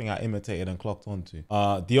first thing I imitated and clocked onto.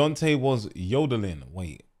 Deontay was yodeling.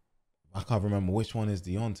 Wait, I can't remember which one is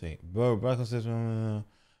Deontay. Bro, Bracken says,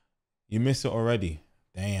 you missed it already.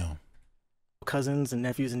 Damn. Cousins and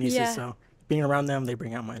nephews and nieces. Yeah. So being around them, they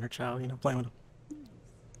bring out my inner child. You know, playing with them.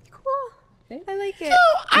 I like it.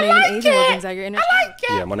 Name and age and what brings out your inner child.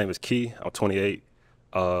 Yeah, my name is Key. I'm 28.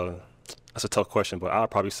 That's a tough question, but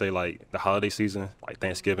I'd probably say like the holiday season, like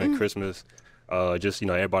Thanksgiving, Christmas. Just, you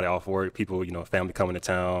know, everybody off work, people, you know, family coming to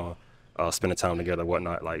town, spending time together,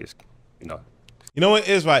 whatnot. Like, it's, you know. You know what it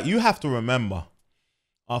is, right? You have to remember,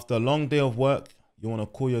 after a long day of work, you want to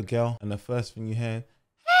call your girl, and the first thing you hear,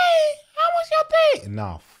 hey, how was your day?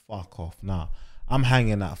 Nah, fuck off. Nah, I'm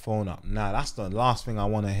hanging that phone up. Nah, that's the last thing I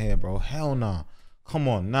want to hear, bro. Hell nah. Come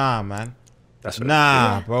on, nah, man. That's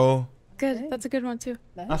bro. Good. That's a good one too.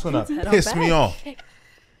 That's gonna piss me off.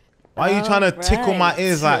 Why are you trying to tickle my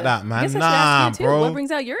ears like that, man? I guess I should ask you, too. Bro. What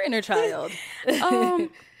brings out your inner child?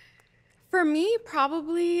 For me,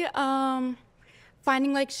 probably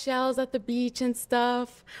finding like shells at the beach and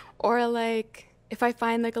stuff, or like if I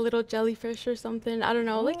find like a little jellyfish or something. I don't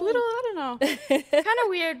know, like little. I don't know. Kind of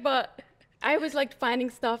weird, but I always liked finding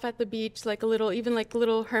stuff at the beach, like a little, even like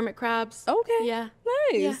little hermit crabs. Okay. Yeah.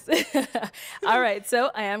 Nice. Yeah. All right. So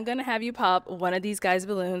I am going to have you pop one of these guys'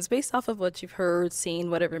 balloons based off of what you've heard, seen,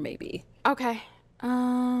 whatever it may be. Okay.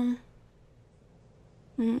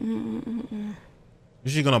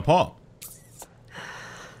 Is she gonna pop?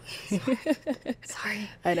 Sorry.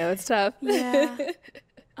 I know it's tough. Yeah.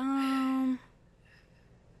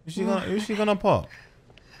 Is she gonna pop?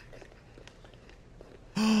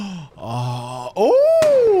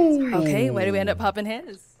 Oh. Okay. Why do we end up popping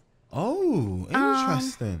his? Oh,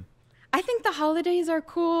 interesting. I think the holidays are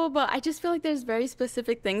cool, but I just feel like there's very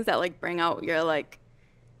specific things that like bring out your like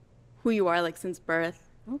who you are like since birth.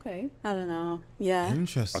 Okay. I don't know. Yeah.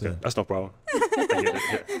 Interesting. Okay, that's no problem.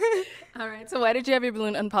 All right. So why did you have your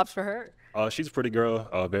balloon unpopped for her? She's a pretty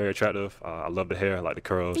girl, very attractive. I love the hair, I like the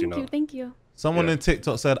curls, you know. Thank you. Someone in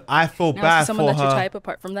TikTok said, I feel Now, bad is someone for that you her, type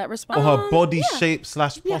apart from that response? for her body shape /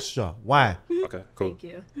 posture. Why? Okay, cool.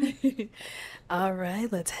 Thank you. All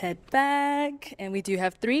right, let's head back. And we do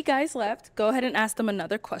have 3 guys left. Go ahead and ask them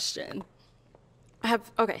another question. I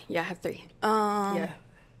have 3. Yeah.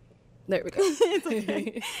 There we go. It's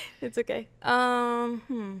okay. It's okay.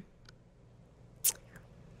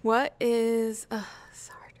 What is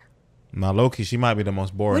sorry. Now, Loki, she might be the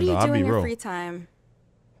most What boring, do though. you I'll do be in your real. free time?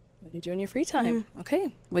 What do you do in your free time?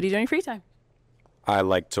 Okay. What do you do in your free time? I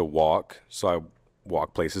like to walk, so I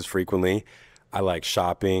walk places frequently. I like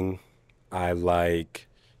shopping. I like,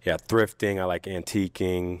 thrifting. I like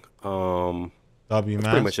antiquing. That's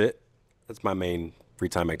pretty much it. That's my main free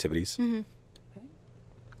time activities. Okay.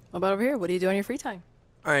 What about over here? What do you do in your free time?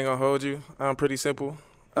 I ain't gonna hold you. I'm pretty simple.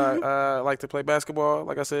 I like to play basketball.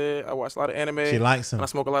 Like I said, I watch a lot of anime. She likes him. And I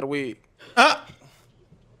smoke a lot of weed.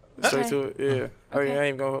 Straight to it, yeah. I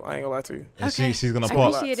ain't gonna lie to you. She's gonna I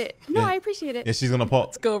pop. appreciate it. No, I appreciate it. Yeah, she's gonna pop.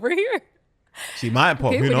 Let's go over here. She might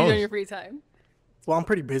pop. Okay, Who what do you do in knows? your free time? Well, I'm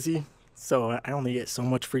pretty busy, so I only get so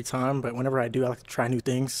much free time. But whenever I do, I like to try new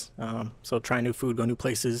things. So try new food, go new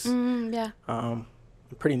places. Yeah. I'm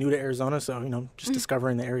pretty new to Arizona, so just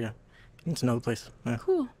discovering the area, getting to know the place. Yeah.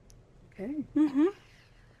 Cool. Okay.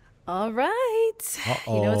 All right.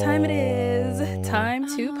 You know what time it is. Time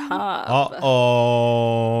to pop.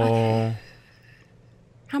 Uh-oh.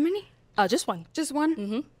 How many? Just one. Just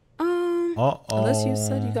one? Uh-oh. Unless you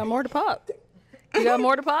said you got more to pop. You got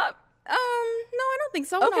more to pop? No, I don't think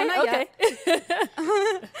so. Okay, no, not okay.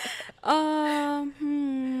 yet.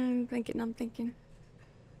 I'm thinking.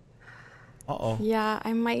 Uh-oh. Yeah,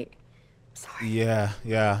 I might. Sorry. Yeah.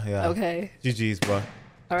 Okay. GG's, bro.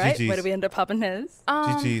 All right. GG's. Where do we end up popping his?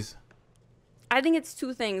 GG's. I think it's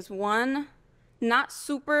 2 things. One, not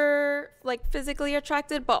super like physically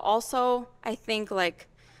attracted, but also I think like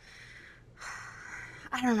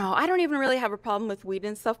I don't know. I don't even really have a problem with weed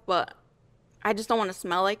and stuff, but I just don't want to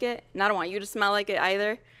smell like it, and I don't want you to smell like it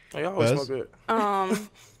either. I always smell good.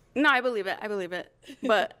 No, I believe it.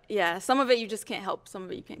 But yeah, some of it you just can't help. Some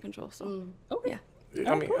of it you can't control. So Okay.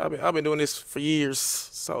 I mean, I've been doing this for years,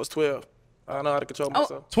 so I was 12. I know how to control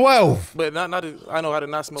myself. 12. But I know how to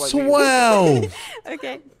not smell like 12.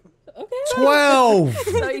 Okay. 12.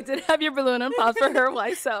 So you did have your balloon unpopped for her.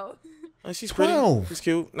 Why so? She's pretty. 12. She's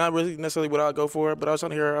cute. Not really necessarily what I'd go for, but I was trying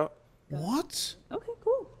to hear her out. What? Okay,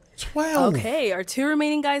 cool. 12. Okay, our 2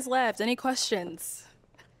 remaining guys left. Any questions?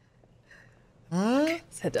 Huh?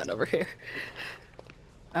 Let's head down over here.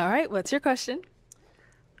 All right, what's your question?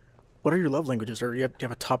 What are your love languages? Or do you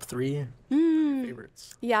have a top 3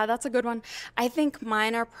 favorites? Yeah, that's a good one. I think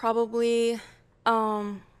mine are probably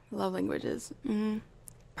love languages.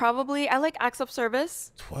 Probably I like acts of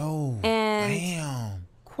service. 12. And Damn.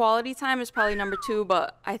 quality time is probably number 2,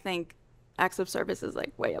 but I think acts of service is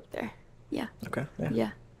like way up there. Yeah. Okay.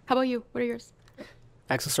 Yeah. How about you? What are yours?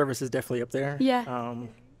 Acts of service is definitely up there. Yeah.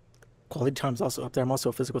 Quality time is also up there. I'm also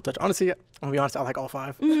a physical touch. Honestly, I'm gonna be honest, I like all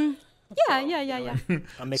 5. Mm-hmm. Yeah.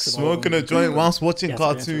 A mix of all of Smoking them. a joint whilst watching Yes,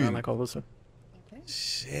 I cartoon. like all those.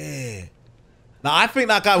 Shit. Now I think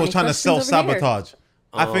that guy was Any trying to questions over self-sabotage.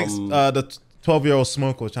 I think the 12-year-old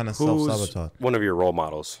smoker was trying to Who's self-sabotage. one of your role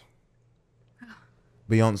models?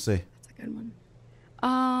 Beyonce. That's a good one.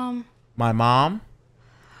 My mom.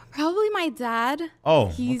 Probably my dad. Oh,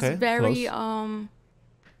 he's okay, very close.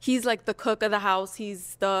 he's like the cook of the house.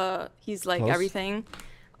 He's like Close. everything.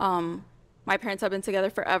 My parents have been together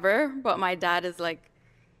forever, but my dad is like,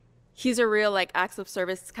 he's a real like acts of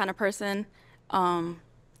service kind of person.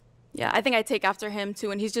 Yeah, I think I take after him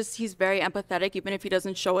too, and he's very empathetic, even if he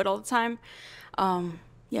doesn't show it all the time.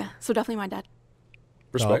 Yeah, so definitely my dad.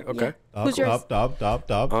 Respect. Okay. Who's yours?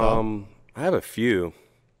 I have a few,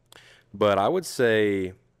 but I would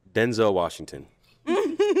say Denzel Washington.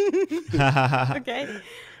 Okay.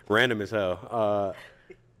 Random as hell.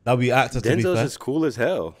 That'll be actor to be Denzel's fair. just cool as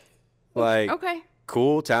hell. Like, Okay.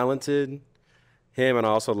 cool, talented. Him, and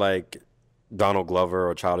also like Donald Glover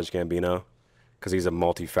or Childish Gambino, because he's a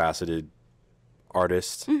multifaceted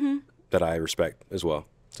artist that I respect as well.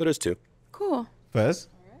 So there's 2. Cool. Fez.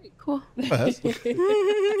 Cool. Fez.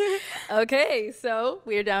 Okay, so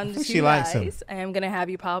we're down to 2 She likes him. guys. I am gonna have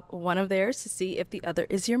you pop one of theirs to see if the other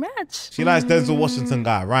is your match. She likes Denzel Washington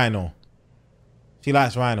guy, Rhino. She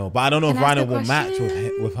likes Rhino, but I don't know if Can I ask Rhino a will match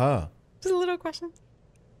with her. Just a little question.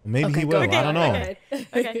 Maybe Okay, he go will. I ahead.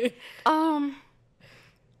 don't know. Okay.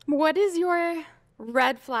 What is your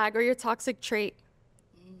red flag or your toxic trait?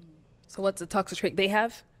 So what's the toxic trait they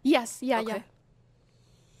have? Yes. Yeah. Okay.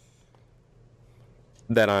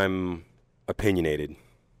 That I'm opinionated.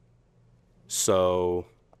 So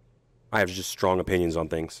I have just strong opinions on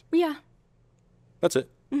things. Yeah. That's it.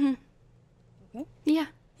 Yeah.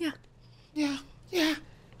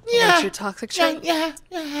 What's your toxic trait?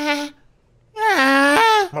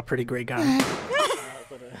 I'm a pretty great guy.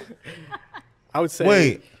 I would say.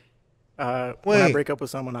 Wait. When I break up with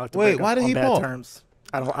someone, I like to Wait, break why up did on he bad pop? terms.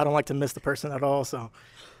 I don't like to miss the person at all. So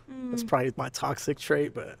that's probably my toxic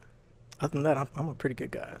trait. But other than that, I'm a pretty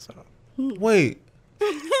good guy. So. Wait.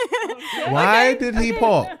 Why did he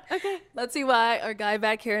pop? Okay. Let's see why our guy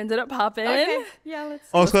back here ended up popping. Okay. Yeah. Let's.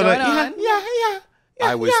 Oh, What's so like, going on?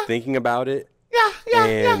 I was thinking about it.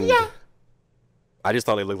 And I just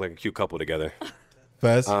thought they looked like a cute couple together.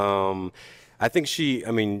 Fez. I think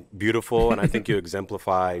beautiful, and I think you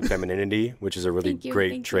exemplify femininity, which is a really Thank you, great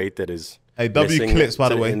thank you. trait that is Hey, W missing clips, by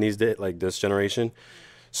the way. in these this generation.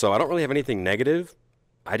 So I don't really have anything negative.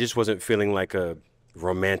 I just wasn't feeling like a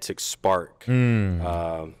romantic spark.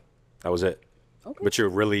 That was it. Okay. But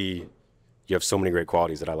you have so many great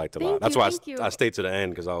qualities that I liked a lot. Thank That's you, why thank you. I stayed to the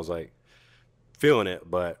end, because I was like feeling it.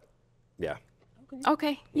 But yeah.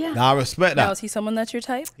 Okay. Yeah. Now I respect Now, that. is he someone that's your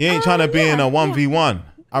type? He ain't trying to be in a 1v1.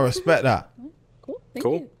 I respect that. Cool. Thank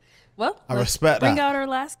Cool. you. Well, I let's respect bring that. out our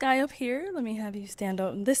last guy up here. Let me have you stand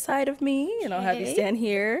on this side of me, and I'll have you stand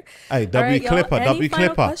here. Hey, All W right, y'all, Clipper, any W final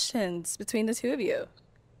Clipper. questions between the 2 of you?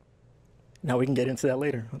 Now we can get into that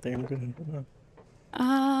later. I think I'm good.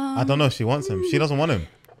 I don't know if she wants him. She doesn't want him.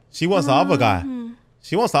 She wants the other guy.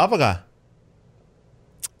 She wants the other guy.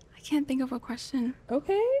 I can't think of a question.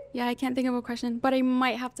 Okay. Yeah, I can't think of a question, but I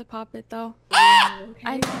might have to pop it though.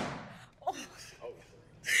 I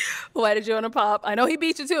Why did you want to pop? I know he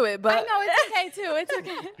beat you to it, but know it's okay too. It's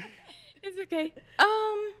okay. It's okay.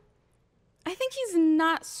 I think he's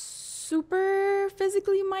not super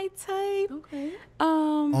physically my type. Okay.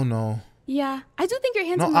 Oh no. Yeah, I do think you're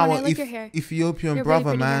handsome. Not though, and our I like your hair. Ethiopian You're really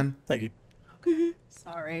brother, pretty hair. man. Thank you.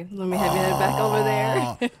 Sorry. Let me have you head back over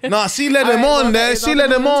there. Nah, she let All him right, on well, there. that is She all let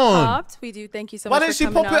the him balloons on. Popped. We do thank you so Why much didn't for she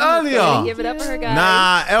coming pop it on. earlier? Let's give it up for her, guys.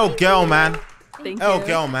 Nah, L girl, man. Thank L you.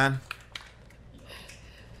 girl, man.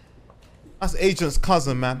 That's Agent's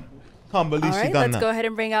cousin, man. Can't believe All she right, done let's that. go ahead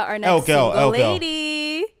and bring out our L next girl, single L girl.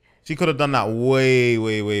 lady. She could have done that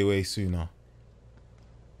way sooner.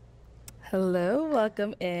 Hello,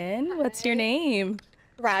 welcome in. What's your name?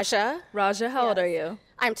 Raja. Raja, how old are you?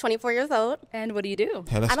 I'm 24 years old. And what do you do?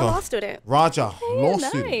 Okay, let's I'm go. a law student. Raja, law Nice.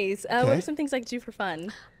 student. What Okay. are some things I like to do for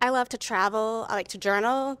fun? I love to travel. I like to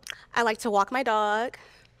journal. I like to walk my dog.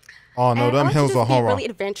 Oh no, And I them like to hills just are be horror. really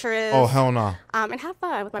adventurous. Oh hell no. And have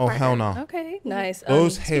fun with my Oh partner. hell no. Okay, nice.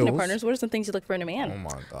 Those Speaking of hills- partners, what are some things you look for in a man? Oh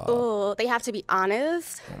my god. Ooh, they have to be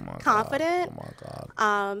honest, confident, Oh my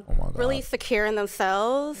god. really secure in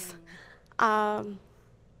themselves.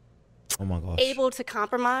 Oh my gosh. able to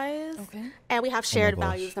compromise, and we have shared gosh.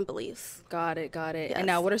 values and beliefs. Got it. Yes. And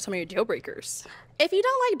now, what are some of your deal breakers? If you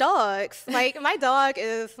don't like dogs, like my dog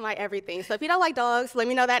is my everything. So if you don't like dogs, let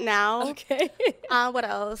me know that now. Okay. What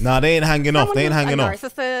else? Nah, they ain't hanging off. Someone They ain't who's hanging a off.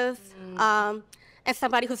 narcissist, and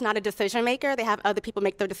somebody who's not a decision maker. They have other people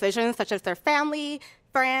make their decisions, such as their family,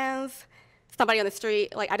 friends, somebody on the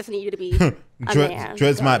street. Like, I just need you to be a man.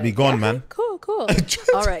 Dreads might be gone, man. Cool.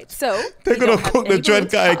 All right. So They're we don't gonna have cook the any dread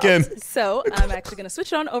balloons guy popped. again. So I'm actually gonna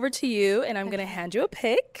switch it on over to you, and I'm gonna hand you a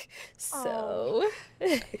pick. So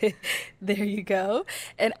there you go.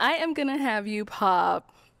 And I am gonna have you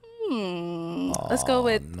pop. Let's go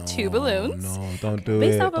with 2 balloons. No, don't do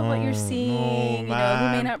Based it. off of what you're Don't. seeing, No, you know, who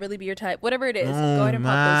may man. not really be your type. Whatever it is, No, go ahead and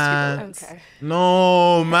pop man. those 2 balloons.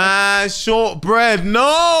 No, man. Shortbread.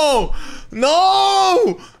 No.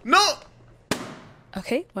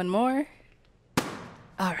 Okay, one more.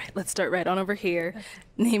 All right, let's start right on over here.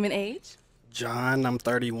 Name and age. John, I'm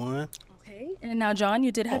 31. Okay, and now John,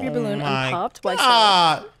 you did have your Oh balloon my unpopped. Why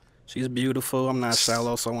God. so? She's beautiful. I'm not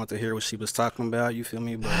shallow, so I want to hear what she was talking about. You feel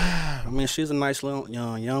me? But I mean, she's a nice little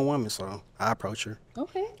young woman, so I approach her.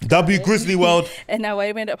 Okay. W Grizzly World. And now why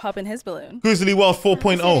did we end up popping his balloon? Grizzly World His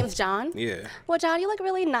name's 4.0. John. Yeah. Well, John, you look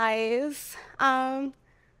really nice.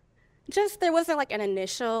 Just there wasn't like an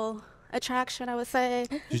initial attraction, I would say.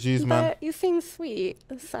 GG's, man. But you seem sweet,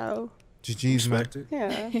 so GG's, man.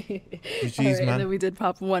 yeah. GG's, All right, man. and then we did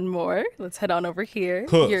pop one more. Let's head on over here.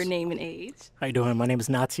 Cool. Your name and age. How you doing? My name is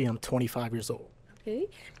Nati. I'm 25 years old. Okay.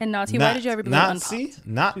 And Nati, why did you have your balloon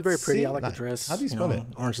unpopped? You're very pretty. I like the Nazi? dress. How do you spell it?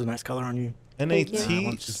 Orange is a nice color on you. N-A-T-Z-I?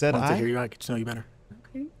 I just wanted to hear you out, get to know you better.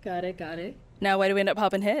 Okay, got it. Now why did we end up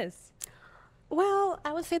popping his? Well,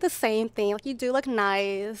 I would say the same thing. Like, you do look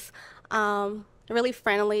nice, really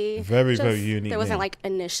friendly. Very, Just, very unique There wasn't name. like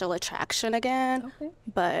initial attraction again,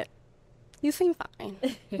 but you seem fine.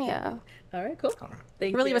 Yeah. All right, cool.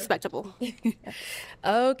 Thank really you. respectable.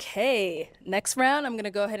 Okay, next round, I'm gonna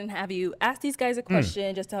go ahead and have you ask these guys a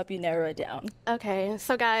question just to help you narrow it down. Okay,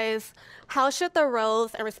 so guys, how should the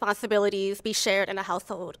roles and responsibilities be shared in a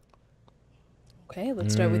household? Okay,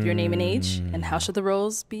 let's start with your name and age, and how should the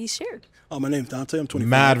roles be shared? My name's Dante. I'm 25.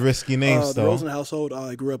 Mad risky names, The though. roles in the household,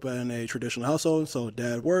 I grew up in a traditional household, so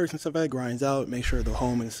dad works and stuff like that, grinds out, make sure the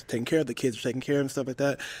home is taken care of, the kids are taken care of and stuff like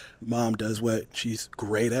that. Mom does what she's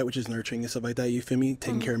great at, which is nurturing and stuff like that, you feel me?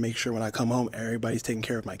 Taking care of, make sure when I come home, everybody's taking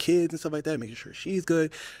care of my kids and stuff like that, making sure she's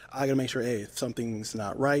good. I gotta make sure, hey, if something's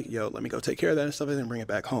not right, let me go take care of that and stuff like that and bring it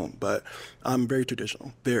back home. But I'm very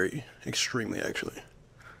traditional, very, extremely actually.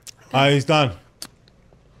 All right, he's done.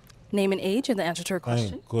 Name and age and the answer to her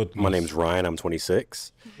question. Good. My name's Ryan. I'm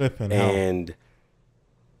 26. Flipping hell. And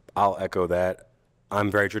I'll echo that. I'm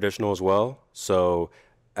very traditional as well. So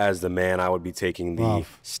as the man, I would be taking the Wow.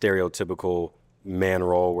 stereotypical man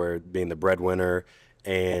role where being the breadwinner.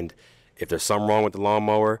 And if there's something wrong with the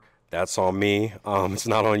lawnmower, that's on me. It's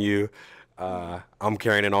not on you. I'm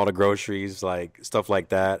carrying in all the groceries, like stuff like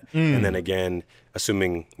that. And then again,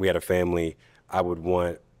 assuming we had a family, I would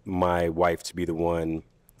want my wife to be the one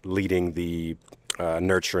leading the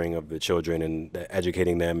nurturing of the children and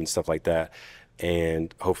educating them and stuff like that.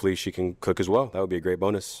 And hopefully she can cook as well. That would be a great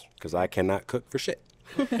bonus because I cannot cook for shit.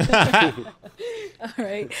 All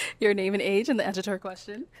right, your name and age and the answer to her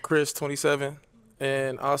question. Chris, 27,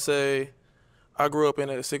 and I'll say I grew up in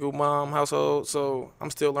a single mom household, so I'm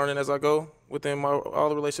still learning as I go within all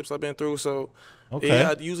the relationships I've been through. So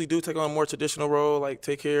yeah, I usually do take on a more traditional role, like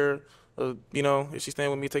take care of, if she's staying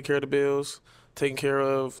with me, take care of the bills, taking care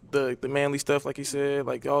of the manly stuff, like you said,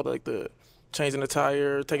 like all the changing the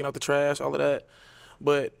tire, taking out the trash, all of that.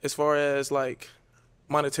 But as far as like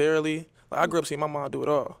monetarily, like, I grew up seeing my mom do it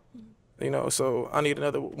all, so I need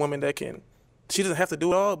another woman that can. She doesn't have to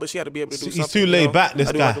do it all, but she had to be able to do something. He's too laid back, this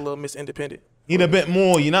I do guy. like a little Miss Independent. Need a bit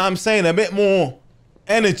more, you know what I'm saying? A bit more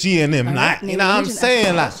energy in him, All like, right, you know what I'm name and age and saying?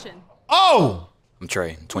 answer Like, the question. oh, I'm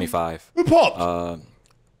Trey, 25. who popped?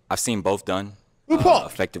 I've seen both done Who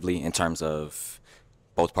popped? effectively in terms of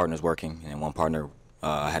both partners working, and one partner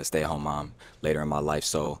I had a stay-at-home mom later in my life.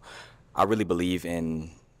 So I really believe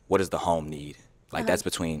in what does the home need. Like that's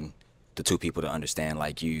between the two people to understand.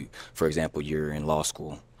 Like you, for example, you're in law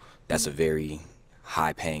school. That's a very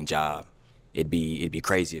high-paying job. It'd be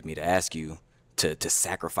crazy of me to ask you to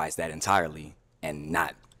sacrifice that entirely and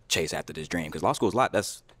not chase after this dream, because law school is a lot.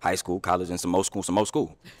 That's high school, college, and some more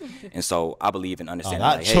school. And so I believe in understanding.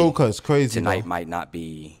 that like, choker hey, is crazy, Tonight though. might not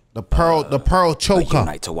be The pearl a choker.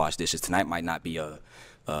 night to wash dishes. Tonight might not be a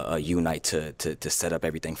night to set up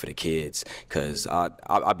everything for the kids. Because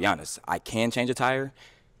I'll be honest, I can change a tire.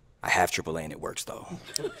 I have AAA and it works though.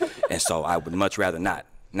 And so I would much rather not.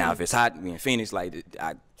 Now if it's hot, we in Phoenix, like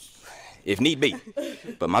if need be.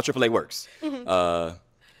 But my AAA works.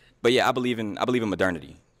 But yeah, I believe in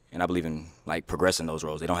modernity, and I believe in like progressing those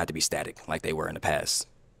roles. They don't have to be static like they were in the past.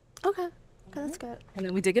 Okay, that's good. And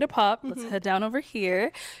then we did get a pop. Let's head down over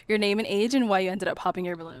here. Your name and age and why you ended up popping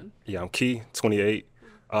your balloon. Yeah, I'm Key, 28.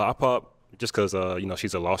 I pop just because, you know,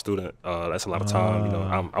 she's a law student. That's a lot of time. You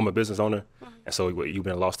know, I'm a business owner. And so you've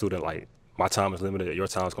been a law student, like my time is limited. Your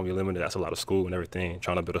time is going to be limited. That's a lot of school and everything,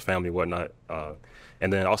 trying to build a family and whatnot.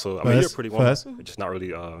 And then also, I mean, you're a pretty woman. Just not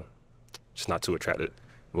really, just not too attracted.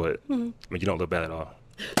 But, I mean, you don't look bad at all.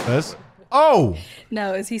 Oh!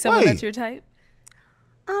 No, is he someone that's your type?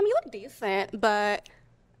 You look decent, but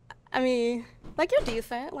I mean, like you're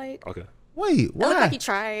decent. Like okay. Wait, it why? looked like you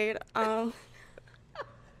tried. Hey,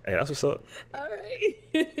 that's what's up. All right.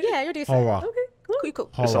 Yeah, you're decent. Horror. Okay, cool.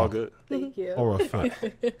 It's all good. Thank you. Horror fact.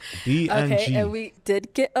 D and Okay, G. and we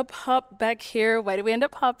did get a pop back here. Why did we end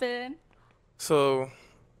up popping? So,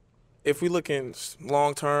 if we looking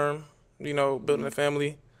long term, you know, building a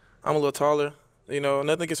family, I'm a little taller. You know,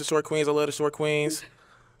 nothing against the short queens. I love the short queens,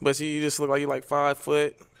 but you just look like you're like 5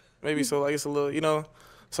 foot, maybe. So like it's a little, you know.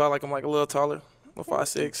 So I like I'm like a little taller,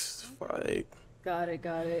 5'6", 5'8". Got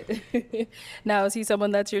it. Now, is he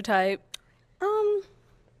someone that's your type?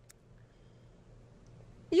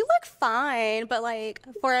 You look fine, but like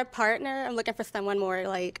for a partner, I'm looking for someone more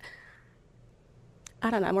like, I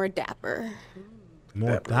don't know, more dapper.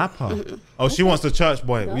 More dapper. Oh, she wants the church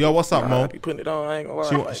boy. Yo, what's up, Mo? Be putting it on. I ain't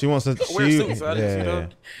gonna lie. She wants to. Wear suits. So I didn't see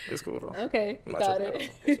that. It's cool though. Okay, I'm not got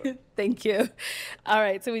tripping it. Thank you. All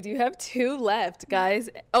right, so we do have 2 left, guys.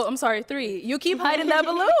 Oh, I'm sorry, 3. You keep hiding that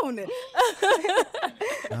balloon.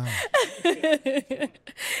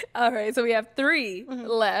 All right, so we have 3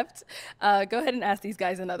 left. Go ahead and ask these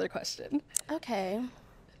guys another question. Okay.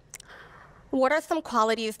 What are some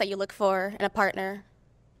qualities that you look for in a partner?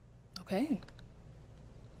 Okay.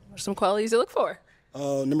 What are some qualities you look for?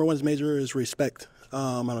 Number one major is respect.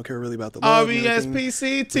 I don't care really about the love.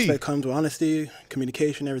 RESPCT. Respect comes with honesty,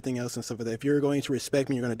 communication, everything else and stuff like that. If you're going to respect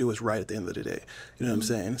me, you're going to do what's right at the end of the day. You know what I'm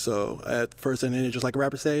saying? So at first and then, just like a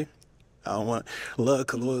rapper say, I don't want love,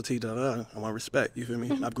 loyalty, I want respect. You feel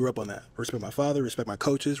me? I grew up on that. Respect my father, respect my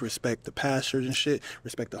coaches, respect the pastors and shit,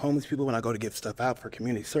 respect the homeless people when I go to give stuff out for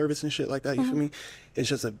community service and shit like that. You feel me? It's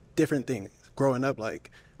just a different thing. Growing up,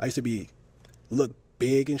 like I used to look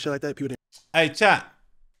big and shit like that. People didn't. Hey, chat.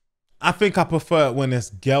 I think I prefer it when it's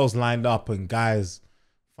girls lined up and guys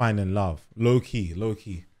finding love. Low key.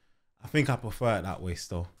 I think I prefer it that way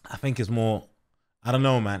still. I think it's more, I don't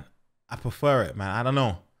know, man. I prefer it, man. I don't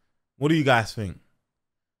know. What do you guys think?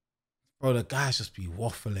 Bro, the guys just be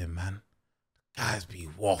waffling, man. Guys be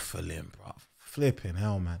waffling, bro. Flipping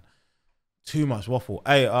hell, man. Too much waffle.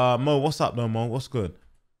 Hey, Mo, what's up though, Mo? What's good?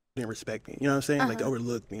 Didn't respect me. You know what I'm saying? Like they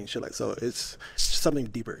overlooked me and shit like so. It's just something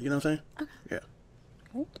deeper. You know what I'm saying? Yeah.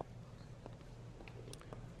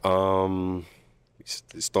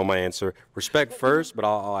 Stole my answer. Respect first, but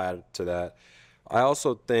I'll add to that. I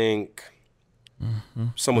also think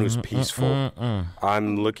someone who's peaceful.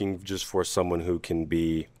 I'm looking just for someone who can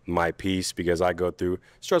be my peace because I go through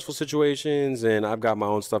stressful situations and I've got my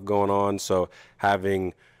own stuff going on. So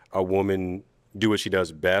having a woman do what she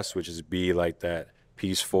does best, which is be like that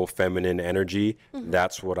peaceful, feminine energy,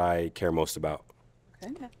 that's what I care most about.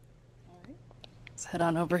 Okay. All right. Let's head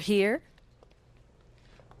on over here.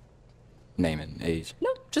 Name and age. No,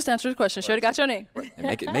 just answer the question. She already got your name. And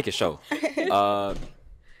make it show.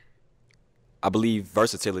 I believe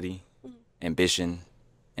versatility, ambition,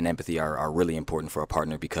 and empathy are really important for a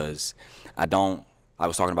partner because I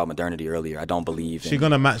was talking about modernity earlier. I don't believe She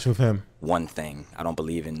gonna match with him. one thing. I don't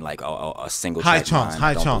believe in like a single High track chance, mind. high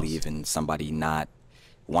I don't chance. believe in somebody not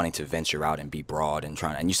wanting to venture out and be broad and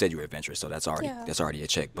trying. And you said you were adventurous, so that's already a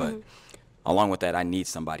check. But along with that, I need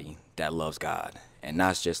somebody that loves God. And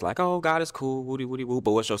not just like, oh, God is cool, woody, woody, woo,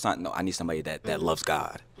 but what's your sign? No, I need somebody that loves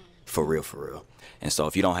God, for real. And so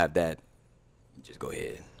if you don't have that, just go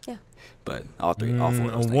ahead. Yeah. But all 4 of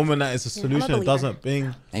A those woman that is a solution. It doesn't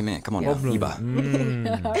bring. Amen. Come on now. problem.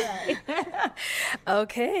 Iba. All right.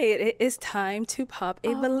 Okay, it is time to pop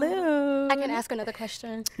a balloon. I can ask another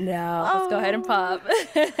question. No, let's go ahead and pop.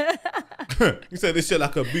 You said this shit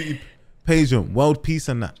like a beauty pageant, world peace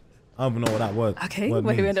and that. I don't even know what that word. Okay, word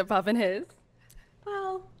wait, we means. end up popping his.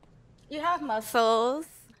 Well, you have muscles.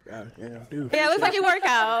 Yeah, I do. Yeah, it looks like you work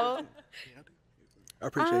out. I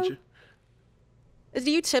appreciate you. Do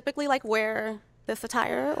you typically like wear this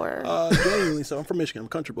attire or? Genuinely, so I'm from Michigan. I'm a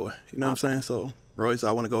country boy. You know what I'm saying? So, Royce,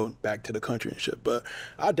 I want to go back to the country and shit. But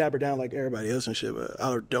I dapper down like everybody else and shit. But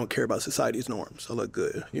I don't care about society's norms. I look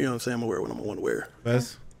good. You know what I'm saying? I'm gonna wear what I want to wear.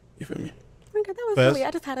 Best. You feel me? Okay, that was Fez? really.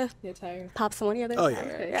 I just had to pop someone the other. Oh, yeah.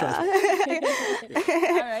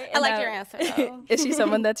 All right. I like your answer. Though. Is she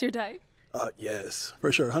someone that's your type? Yes,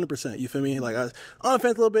 for sure, 100%. You feel me? Like I was on the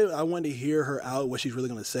fence a little bit. I wanted to hear her out, what she's really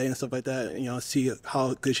gonna say and stuff like that. You know, see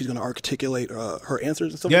how good she's gonna articulate her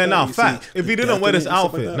answers and stuff. Yeah, like that. nah, You see facts. If he the didn't wear depth this in it and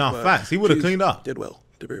stuff outfit, like nah, but facts. He would have she cleaned up. Did well.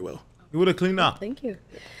 Did very well. He would have cleaned up. Thank you.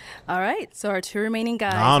 All right. So our two remaining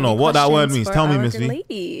guys. I don't know Any what that word questions means. for Tell me, our Miss good V.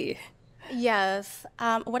 lady? Yes.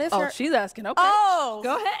 What is Oh, your? she's asking. Okay. Oh,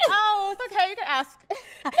 Go ahead. Oh, it's okay. You can ask.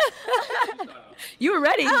 You were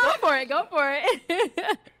ready. Go for it. Go for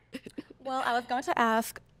it. Well, I was going to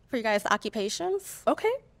ask for you guys' occupations.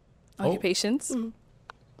 Okay. Occupations.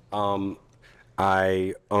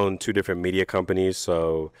 I own 2 different media companies,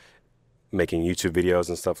 so making YouTube videos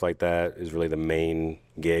and stuff like that is really the main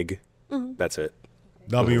gig. That's it.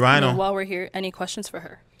 W And Rhino. then while we're here, any questions for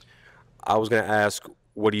her? I was gonna ask,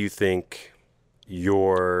 what do you think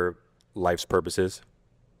your life's purpose is?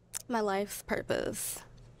 My life's purpose.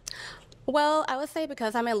 Well, I would say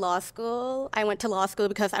because I'm in law school, I went to law school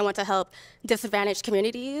because I want to help disadvantaged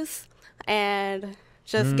communities and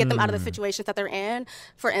just get them out of the situations that they're in.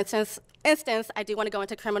 For instance, I do want to go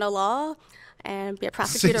into criminal law and be a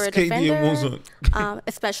prosecutor or a 6 KD and defender,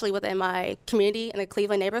 especially within my community in the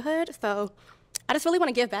Cleveland neighborhood. So I just really want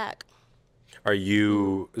to give back. Are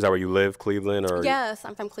you, is that where you live, Cleveland? Or? Yes,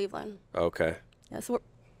 I'm from Cleveland. Okay. Yes,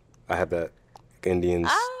 I had that Indians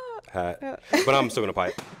hat, but I'm still gonna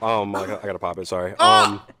pipe. I gotta pop it. Sorry.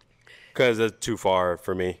 Because it's too far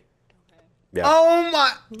for me. Yeah. Oh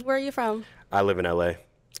my. Where are you from? I live in LA.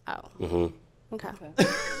 Oh. Okay.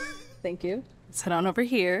 Thank you. Let's head on over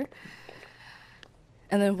here.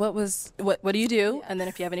 And then what do you do? And then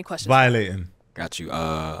if you have any questions. Violating. Got you.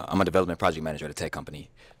 I'm a development project manager at a tech company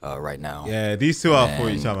right now. Yeah, these two are for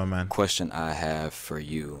each other, man. Question I have for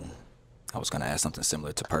you. I was gonna ask something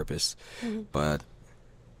similar to purpose, but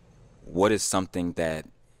what is something that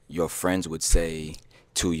your friends would say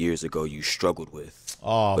 2 years ago you struggled with,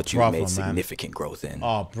 but you made significant growth in?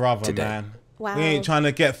 Oh, brother, today? man. Wow. We ain't trying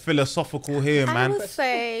to get philosophical here, man. I would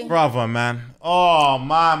say, Brother, man. Oh,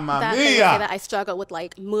 mamma that they would say mia. that I struggle with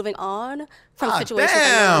like moving on from Ah, situations that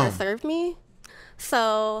no damn. longer served me.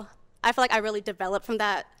 So I feel like I really developed from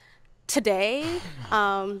that today.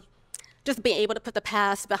 Just being able to put the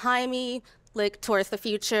past behind me, look towards the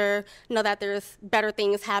future, know that there's better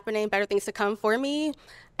things happening, better things to come for me.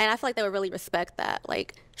 And I feel like they would really respect that.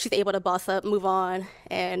 Like she's able to boss up, move on,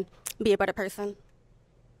 and be a better person.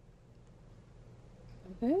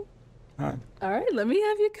 Okay. All right, let me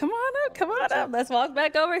have you come on up. Come on up. Let's walk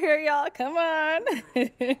back over here, y'all. Come on.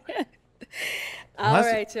 All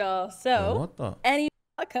right, y'all. So, what the?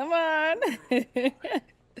 come on.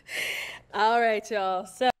 All right, y'all.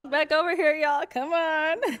 So, back over here, y'all. Come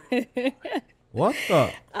on. What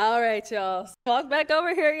the? All right, y'all. Walk back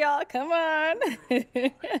over here, y'all. Come on.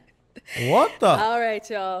 What the? All right,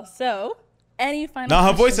 y'all. So, any final Now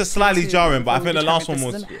her voice questions is slightly to- jarring, but I before think we the last determine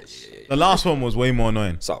one if was this is a match? the last one was way more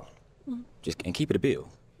annoying. So, just and keep it a bill.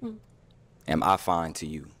 Am I fine to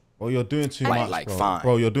you? Bro, you're doing too Like- much, like bro. fine.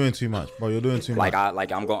 Bro, you're doing too much. Bro, you're doing too much.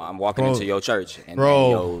 I'm walking Bro. into your church and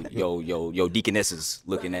Bro. your deaconesses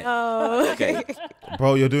looking at. Oh. Okay.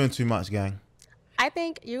 Bro, you're doing too much, gang. I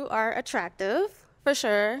think you are attractive, for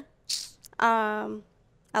sure. I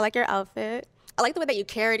like your outfit. I like the way that you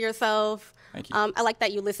carried yourself. Thank you. I like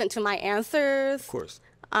that you listened to my answers. Of course.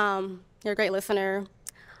 You're a great listener.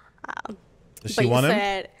 Does But she you want him?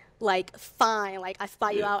 said, like, fine. Like, I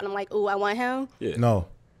spot you out and I'm like, ooh, I want him. Yeah. No.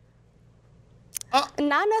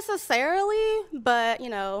 Not necessarily, but, you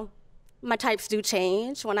know, my types do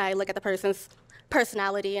change when I look at the person's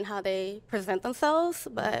personality and how they present themselves.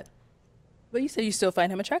 But you say you still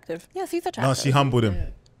find him attractive. yes, he's attractive. No, she humbled him.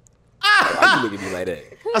 Why you look at me like that?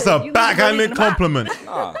 That's a backhanded compliment.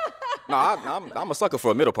 I'm a sucker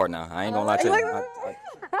for a middle part now. I ain't gonna lie to you.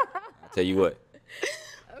 I'll tell you what.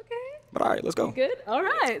 Okay. But all right, let's go. Good. All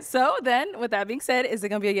right. So then, with that being said, is it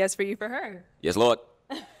gonna be a yes for you for her? Yes, Lord.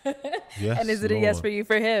 Yes, And is it a yes Lord. for you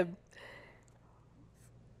for him?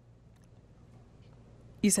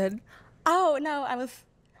 You said, Oh, no, I was.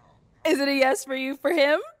 is it a yes for you for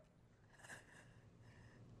him?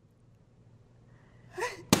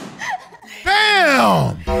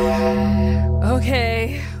 Damn!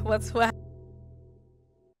 Okay. What?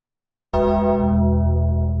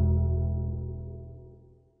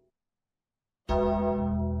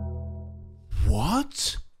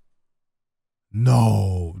 What?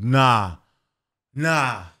 No, nah.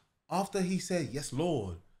 After he said, yes,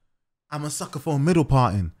 Lord, I'm a sucker for a middle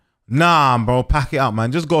parting. Nah, bro, pack it up,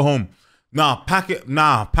 man. Just go home. Nah, pack it.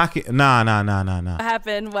 Nah. What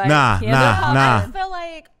happened? Why? Nah. I feel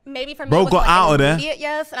like maybe for me, Bro it was got like out an of there. immediate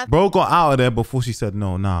yes. And I Bro got out of there before she said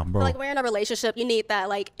no. Nah, bro. feel like when you're in a relationship, you need that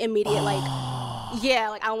like immediate like, yeah,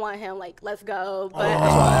 like I want him, like let's go. But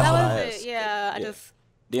that was it. Yeah, I just.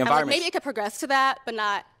 The I'm like, environment. maybe it could progress to that, but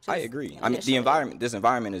not. I agree. I mean, the environment. This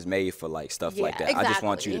environment is made for like stuff like that. Yeah, I just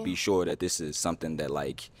want you to exactly. be sure that this is something that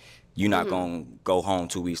like you're not gonna go home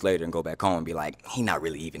 2 weeks later and go back home and be like, he not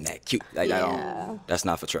really even that cute. Like I don't. That's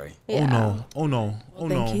not for Trey. Oh no. Oh no. Oh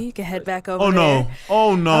no. Thank you. You can head back over Oh there. no.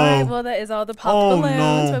 Oh no. All right, well, that is all the pop Oh, balloons.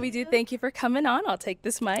 no. But we do thank you for coming on. I'll take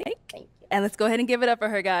this mic. And let's go ahead and give it up for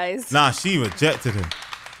her, guys. Nah, she rejected him.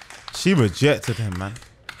 She rejected him, man.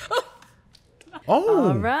 Oh.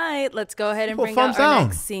 All right, let's go ahead and Put bring out thumbs our down.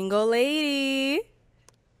 next single lady.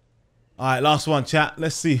 All right, last one, chat.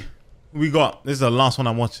 Let's see. We got. This is the last one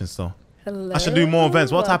I'm watching, so. Hello. I should do more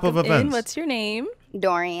events. What type of Welcome in. events? What's your name?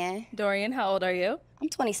 Dorian. Dorian, how old are you? I'm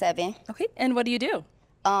 27. Okay, and what do you do?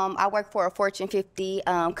 I work for a Fortune 50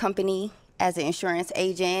 company as an insurance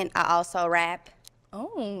agent. I also rap.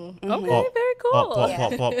 Oh, okay, Mhm. very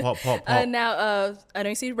cool. Pop. Now, I know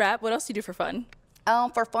you see rap. What else do you do for fun?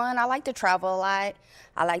 For fun, I like to travel a lot.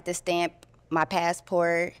 I like to stamp my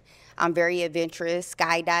passport. I'm very adventurous,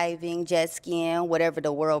 skydiving, jet skiing, whatever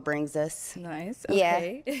the world brings us. Nice. Yeah.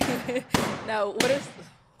 Okay. Now, what is?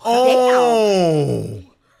 Oh.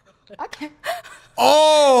 Okay.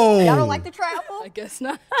 Oh. Y'all don't like to travel? I guess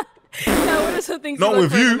not. Now, what are some things Not you look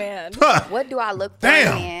with for in you. a man? What do I look for in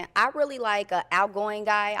a man? I really like an outgoing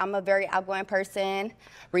guy. I'm a very outgoing person,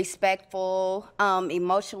 respectful,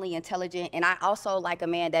 emotionally intelligent, and I also like a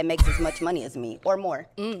man that makes as much money as me or more.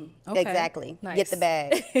 Okay. Exactly. Nice. Get the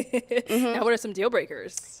bag. Now, what are some deal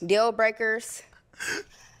breakers? Deal breakers,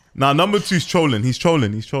 Now, number 2's trolling. He's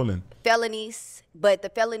trolling. felonies, but the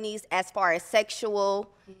felonies as far as sexual,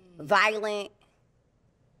 violent,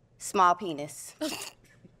 small penis.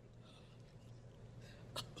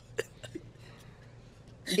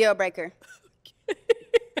 Deal breaker.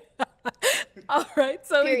 All right,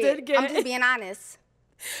 so Period. we did get. I'm just being honest.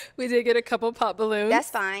 We did get a couple pop balloons. That's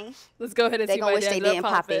fine. Let's go ahead and They see gonna why wish you they ended didn't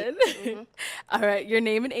up pop popping. it. All right, your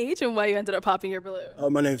name and age and why you ended up popping your balloon.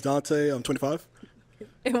 My name's Dante. I'm 25.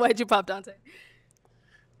 And why'd you pop Dante?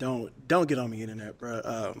 Don't get on me, internet,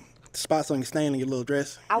 bro. Spots on your stain on your little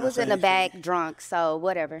dress. I was in the back drunk, so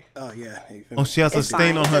whatever. Oh yeah. You feel Oh, me? she has a It's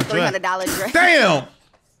stain fine. on her It's a dress. $300 dress. Damn.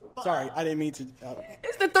 Sorry, I didn't mean to.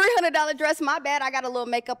 It's the $300 dress. My bad. I got a little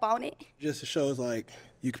makeup on it. Just shows like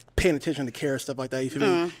you paying attention to care, stuff like that. You feel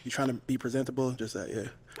me? You trying to be presentable, just that,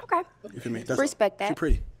 yeah. Okay. You feel me? That's Respect all. that.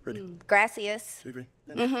 She pretty. Gracias. She pretty.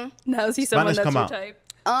 Now, is he someone Spanish that's come your out.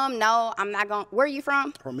 type? No, I'm not going. Where are you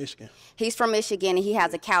from? From Michigan. He's from Michigan, and he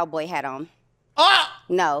has a cowboy hat on. Ah!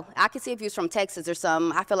 No, I could see if he was from Texas or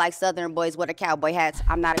something. I feel like Southern boys wear the cowboy hats.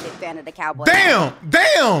 I'm not a big fan of the cowboy.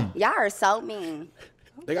 Damn. Y'all are so mean.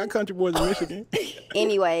 They got country boys in Michigan.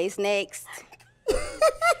 Anyways, next.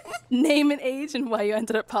 Name and age and why you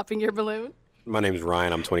ended up popping your balloon. My name's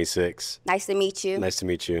Ryan. I'm 26. Nice to meet you. Nice to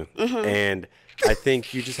meet you. And I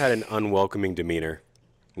think you just had an unwelcoming demeanor,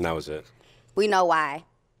 and that was it. We know why.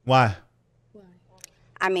 Why?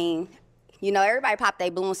 I mean, you know, everybody pop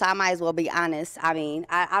their balloon, so I might as well be honest. I mean,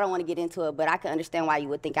 I don't want to get into it, but I can understand why you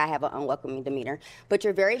would think I have an unwelcoming demeanor. But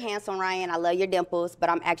you're very handsome, Ryan. I love your dimples, but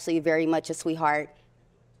I'm actually very much a sweetheart.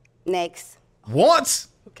 Next. What?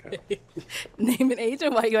 Okay. Name and age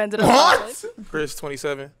and why you ended up popping. Chris,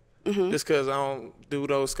 27. Just because I don't do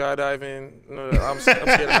those skydiving, I'm scared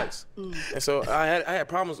of heights. And so I had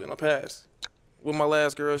problems in my past. With my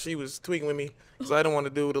last girl, she was tweaking with me because I didn't want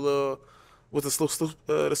to do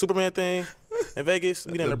the Superman thing in Vegas.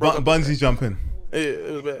 We didn't broke up. Bungee jumping. Yeah,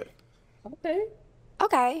 it was bad. Okay.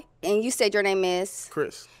 Okay. And you said your name is?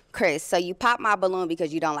 Chris. Chris. So you popped my balloon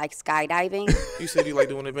because you don't like skydiving? You said you like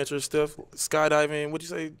doing adventurous stuff, skydiving. What'd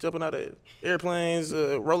you say? Jumping out of airplanes,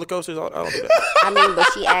 roller coasters. I don't do that. I mean, but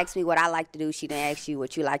she asked me what I like to do. She didn't ask you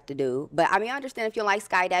what you like to do. But I mean, I understand if you don't like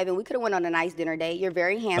skydiving. We could have went on a nice dinner date. You're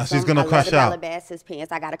very handsome. she's gonna I crash love the out. Calabasas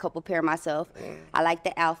pants. I got a couple pair myself. I like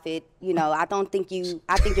the outfit. You know, I think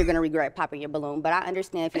you're gonna regret popping your balloon. But I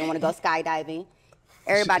understand if you don't want to go skydiving.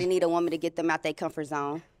 Everybody need a woman to get them out their comfort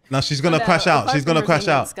zone. Now she's gonna crash out. apart She's from gonna her crash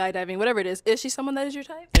being out. Skydiving, whatever it is she someone that is your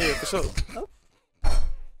type? Yeah, for sure.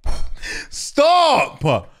 Stop!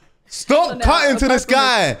 Stop So now, cutting to apart this from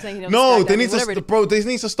guy. saying he don't No, skydiving, they need whatever it to, is. bro. They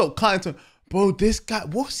need to stop cutting to. Bro, this guy.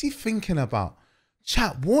 What's he thinking about?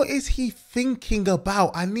 Chat. What is he thinking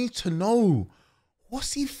about? I need to know.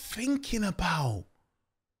 What's he thinking about?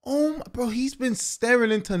 Oh, bro, he's been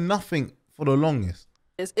staring into nothing for the longest.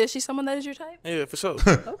 Is she someone that is your type? Yeah, for sure.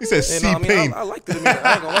 He said, I pain. I like the demeanor.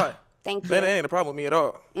 I ain't gonna lie. Thank you. That ain't a problem with me at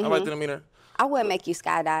all. I like Mhm. the demeanor. I wouldn't make you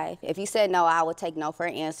skydive. If you said no, I would take no for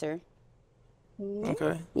an answer.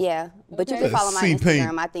 Okay. Yeah, but you Okay. can follow my CP.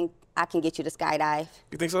 Instagram. I think I can get you to skydive.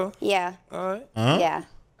 You think so? Yeah. All right. Yeah.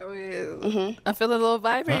 I'm feeling a little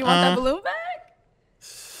vibe here. You want that balloon back?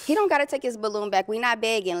 He don't gotta take his balloon back. We not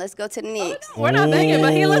begging. Let's go to the next. We're not begging,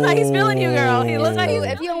 but he looks like he's feeling you, girl. He looks like he's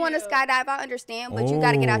If you don't want to skydive, I understand, but you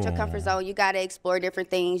gotta get out your comfort zone. You gotta explore different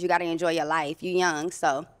things. You gotta enjoy your life. You young,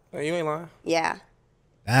 so Hey, you ain't lying. yeah.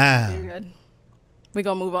 You're good. We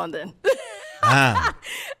gonna move on then.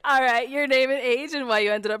 All right, your name and age and why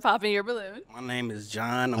you ended up popping your balloon. My name is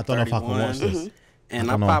John. I'm I don't know if I 31. can watch this. And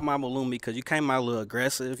I I don't know. popped my balloon because you came out a little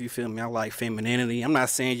aggressive. You feel me? I like femininity. I'm not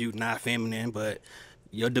saying you not feminine, but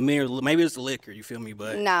your demeanor, maybe it's the liquor. You feel me?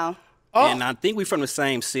 But No. And I think we from the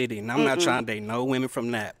same city, and I'm not trying to date no women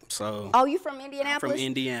from that. So Oh, you from Indianapolis? from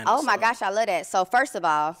Indiana. Oh my gosh, I love that. So first of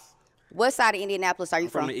all, what side of Indianapolis are you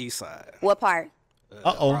from the east side. What part?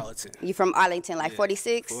 Arlington. You from Arlington, like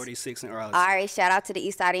 46? 46 in Arlington. All right, shout out to the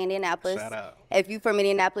east side of Indianapolis. Shout out. If you from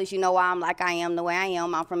Indianapolis, you know why I'm like I am the way I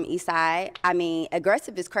am. I'm from the east side. I mean,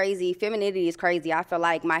 aggressive is crazy. Femininity is crazy. I feel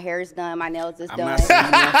like my hair is done, my nails is I'm done. not saying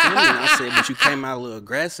you're not feminine. I said, but you came out a little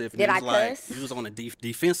aggressive. And Did it I was like, cuss? you was on a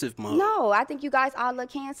defensive mode. No, I think you guys all look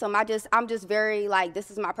handsome. I'm just very like, this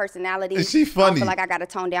is my personality. Is she I funny? don't feel like I got to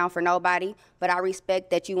tone down for nobody, but I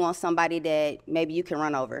respect that you want somebody that maybe you can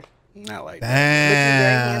run over. Not like But you're very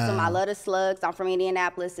Damn. handsome. I love the slugs. I'm from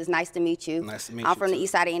Indianapolis. It's nice to meet you. Nice to meet I'm you, from the too.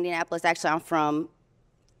 east side of Indianapolis. Actually, I'm from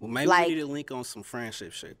Well, maybe like- we need to link on some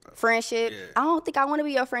friendship shit, though. friendship. I don't think I want to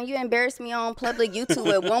be your friend. You embarrassed me on public YouTube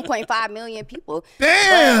with 1.5 million people. Damn.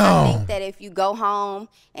 But I think that if you go home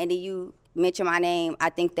and then you mention my name, I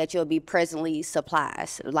think that you'll be pleasantly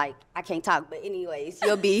surprised. Like, I can't talk, but anyways,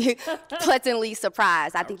 you'll be pleasantly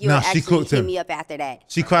surprised. I think you'll Nah, she actually cooked hit him. me up after that.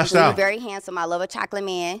 She crashed You're out. very handsome. I love a chocolate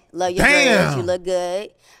man. Love your Damn. girls. You look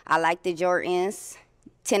good. I like the Jordans.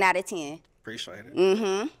 10 out of 10. Appreciate it.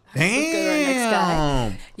 Mm-hmm. Next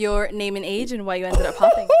guy. Your name and age and why you ended up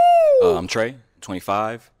popping. I'm Trey,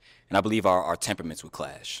 25, and I believe our temperaments would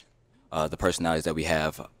clash. The personalities that we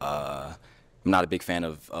have, I'm not a big fan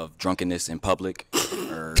of drunkenness in public,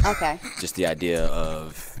 or Okay. just the idea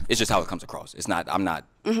of, it's just how it comes across. It's not, I'm not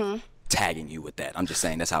Mm-hmm. tagging you with that. I'm just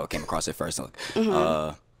saying that's how it came across at first.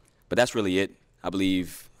 Mhm. But that's really it. I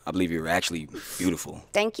believe you're actually beautiful.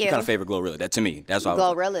 Thank you. You kind of favor Glorilla. That to me, that's what I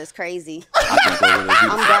was, Glorilla is crazy. I think Glorilla is beautiful.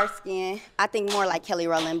 I'm dark skinned. I think more like Kelly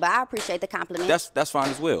Rowland, but I appreciate the compliment. That's fine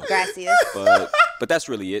as well. Gracias. But that's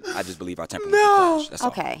really it. I just believe our temperaments would clash. That's all.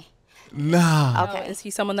 Okay. Nah. Okay. Is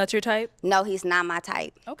he someone that's your type? No, he's not my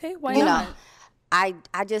type. Okay, why you not? know, I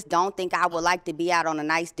just don't think I would like to be out on a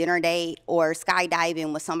nice dinner date or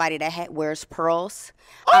skydiving with somebody that wears pearls.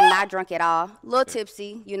 I'm not drunk at all. A little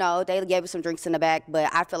tipsy, you know. They gave us some drinks in the back,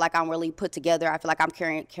 but I feel like I'm really put together. I feel like I'm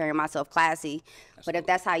carrying myself classy. But if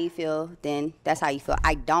that's how you feel, then that's how you feel.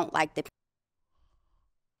 I don't like the.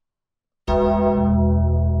 Oh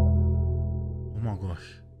my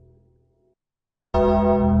gosh.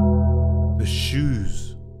 The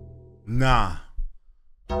shoes. Nah.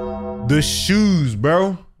 The shoes,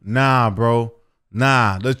 bro. Nah, bro.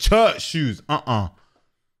 Nah. The church shoes.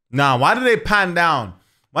 Nah, why did they pan down?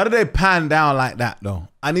 Why did they pan down like that, though?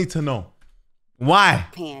 I need to know. Why?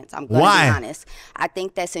 Pants. I'm going to be honest. I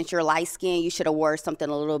think that since you're light skinned, you should have wore something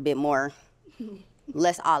a little bit more,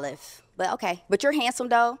 less olive. But okay. But you're handsome,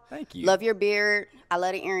 though. Thank you. Love your beard. I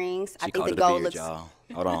love the earrings. I She think called the it a gold beard, looks. y'all.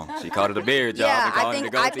 Hold on. She called it a beard, y'all. Yeah, Been calling it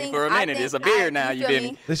a goatee for a minute. It's a beard now. You feel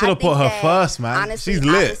me? They should have put her first, man. Honestly, She's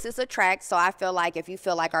lit. opposites attract. So I feel like if you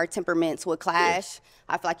feel like our temperaments would clash,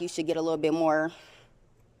 I feel like you should get a little bit more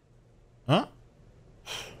Huh?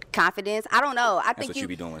 confidence. I don't know. I That's think what you you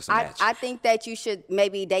be doing. It's a I, match. I think that you should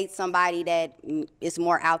maybe date somebody that is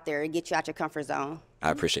more out there and get you out your comfort zone. I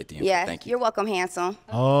appreciate the input. Yeah, Thank you. you're welcome, handsome.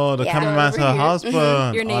 Oh, the Yeah. cameraman's her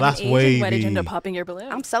husband. Your name Oh, that's and age and why did you wavy. end up popping your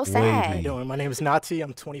balloon? I'm so How sad. you doing? My name is Nati.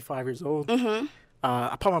 I'm 25 years old. Mm-hmm. I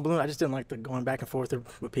popped my balloon. I just didn't like the going back and forth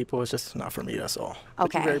with people. It's just not for me. That's all.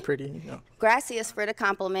 But you're Okay. very pretty. You know. Gracias for the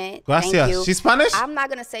compliment. Gracias. Thank you. She's Spanish? I'm not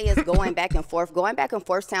gonna say it's going back and forth. Going back and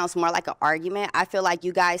forth sounds more like an argument. I feel like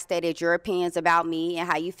you guys stated your opinions about me and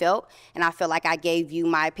how you felt, and I feel like I gave you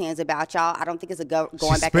my opinions about y'all. I don't think it's a going back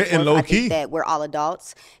and spitting forth. low I key. think that we're all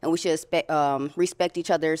adults and we should respect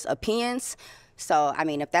each other's opinions. So, I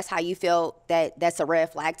mean, if that's how you feel, that's a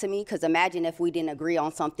red flag to me. Because imagine if we didn't agree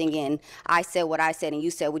on something and I said what I said and you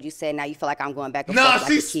said what you said. Now you feel like I'm going back and Nah, forth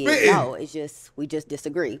like a she's kid. spitting. No, it's just, we just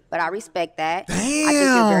disagree. But I respect that. I think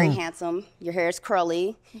you're very Damn. handsome. Your hair is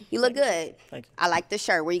curly. You look good. Thank you. I like the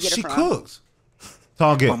shirt. Where you get She it from? cooks.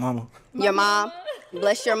 Target. My mama. Your mom?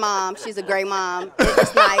 Bless your mom. She's a great mom.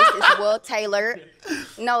 It's nice. It's well tailored.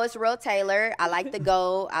 No, it's real tailored. I like the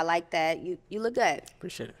gold. I like that. You look good.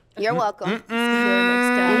 Appreciate it. You're welcome. Next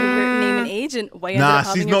guy, your name and age, and why you ended Nah, up she's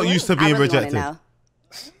popping not your used to balloon. being I really rejected.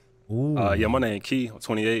 wanna Yeah, my name Key. I'm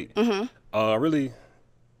 28. Really,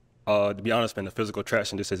 to be honest, man, the physical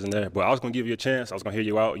attraction just isn't there. But I was gonna give you a chance. I was gonna hear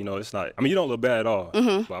you out. You know, it's not. I mean, you don't look bad at all.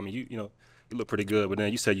 But I mean, you know, you look pretty good. But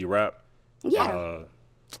then you said you rap. Yeah.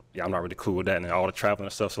 Yeah, I'm not really cool with that, and all the traveling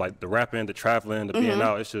and stuff. So like the rapping, the traveling, the being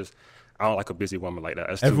out. It's just I don't like a busy woman like that.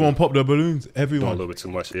 That's Everyone pop their balloons. doing Everyone. a little bit too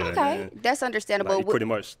much. Yeah. Okay, And, that's understandable. like, you pretty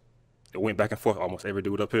much it went back and forth almost every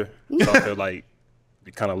dude up here. So I feel like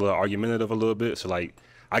we kind of a little argumentative a little bit. So like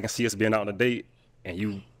I can see us being out on a date and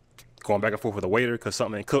you going back and forth with a waiter because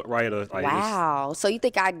something ain't cooked right. Or, like, Wow. So you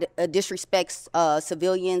think I disrespect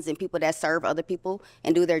civilians and people that serve other people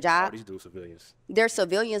and do their all job? these dudes civilians. They're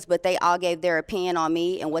civilians, but they all gave their opinion on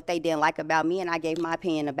me and what they didn't like about me, and I gave my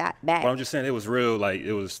opinion back. But I'm just saying it was real. Like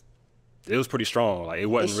it was pretty strong. Like it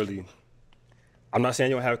wasn't really. I'm not saying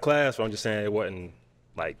you don't have class, but I'm just saying it wasn't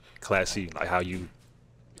like classy. Like how you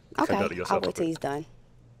conducted Okay, yourself. I'll wait up till here. he's done.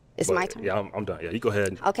 It's But, my turn. Yeah, I'm done. Yeah, you go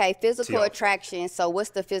ahead. Okay, physical y'all. attraction. So what's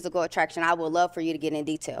the physical attraction? I would love for you to get in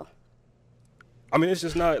detail. I mean, it's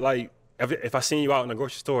just not like if I seen you out in the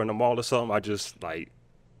grocery store in the mall or something, I just like.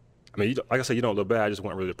 I mean, like I said, you don't look bad. I just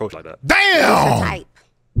wouldn't really approach like that. What's your Damn. type?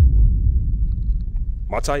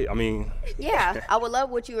 My type. I mean, Yeah, I would love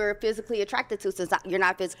what you are physically attracted to, since you're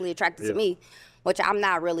not physically attracted to Yeah. me, which I'm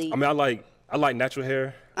not really. I mean, I like natural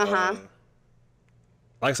hair. Uh-huh.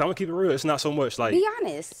 Like I said, I'm gonna keep it real. It's not so much like Be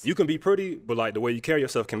honest. you can be pretty, but like the way you carry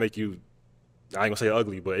yourself can make you. I ain't gonna say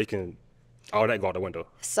ugly, but it can. All that go out the window.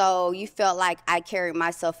 So you felt like I carried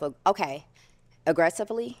myself,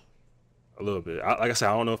 aggressively? A little bit. Like I said,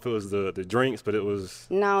 I don't know if it was the drinks, but it was.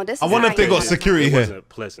 No, this. I is wonder how if they you got feel. security It here. wasn't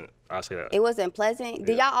pleasant. I'll say that. It wasn't pleasant.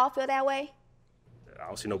 Do y'all all feel that way? I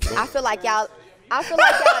don't see no. I feel like y'all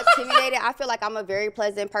intimidated. I feel like I'm a very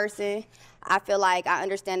pleasant person. I feel like I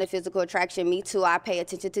understand the physical attraction. Me too. I pay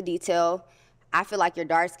attention to detail. I feel like you're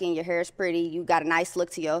dark skinned, your hair is pretty, you got a nice look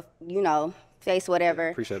to your, face, whatever.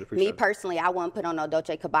 Appreciate it. Me personally, I wouldn't put on no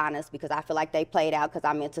Dolce Cabbanas because I feel like they played out because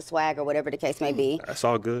I'm into swag or whatever the case may be. That's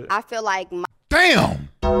all good. I feel like Damn.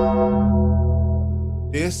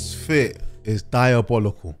 This fit is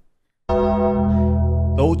diabolical.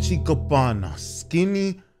 Dolce Gabbana,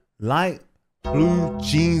 skinny, light blue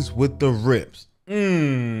jeans with the rips.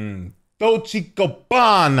 Dolce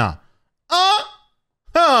Gabbana.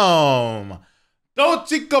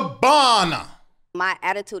 Dolce Gabbana. my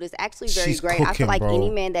attitude is actually very She's great. I cooking, feel like bro. any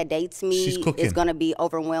man that dates me She's cooking. is going to be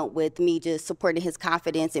overwhelmed with me just supporting his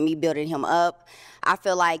confidence and me building him up. I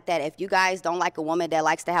feel like that if you guys don't like a woman that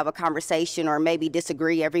likes to have a conversation or maybe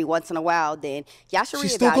disagree every once in a while, then y'all should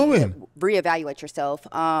She's still going. reevaluate yourself.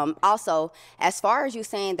 Also, as far as you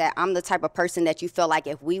saying that I'm the type of person that you feel like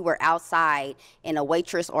if we were outside and a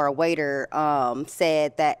waitress or a waiter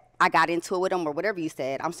said that I got into it with them or whatever you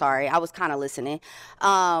said. I'm sorry. I was kind of listening.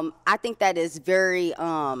 I think that is very,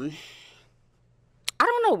 I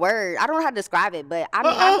don't know word. I don't know how to describe it, but I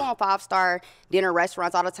mean, I go on 5-star dinner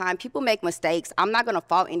restaurants all the time. People make mistakes. I'm not going to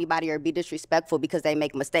fault anybody or be disrespectful because they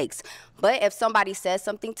make mistakes. But if somebody says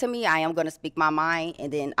something to me, I am going to speak my mind,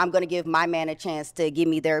 and then I'm going to give my man a chance to give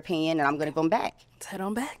me their opinion, and I'm going to go back. Let's head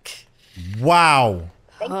on back. Wow.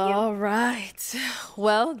 All right.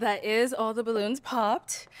 Well, that is all the balloons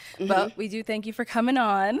popped. But we do thank you for coming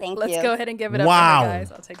on. Let's you. go ahead and give it up Wow. for her,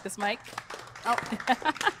 guys. I'll take this mic. Oh.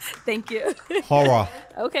 Thank you. Horror.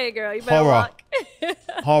 Okay, girl. You better Horror. walk.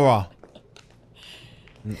 Horror.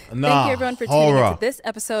 Nah, Thank you, everyone, for tuning horror. into this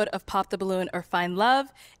episode of Pop the Balloon or Find Love.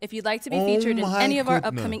 If you'd like to be featured in my any of our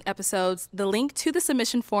goodness. upcoming episodes, the link to the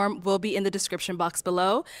submission form will be in the description box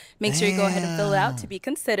below. Make sure you go ahead and fill it out to be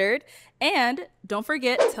considered. And don't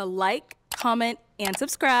forget to like, comment, and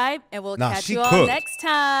subscribe. And we'll Nah, catch she you all cooked. next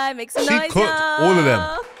time. Make some She noise, cooked y'all. all of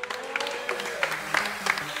them.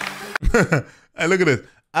 Hey, look at this.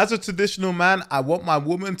 As a traditional man, I want my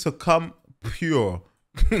woman to come pure.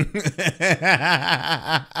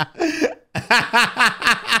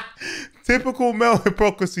 Typical male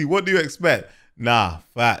hypocrisy. What do you expect? Nah,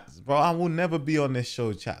 facts. Bro, I will never be on this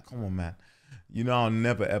show, chat. Come on, man. You know I'll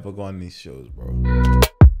never, ever go on these shows, bro.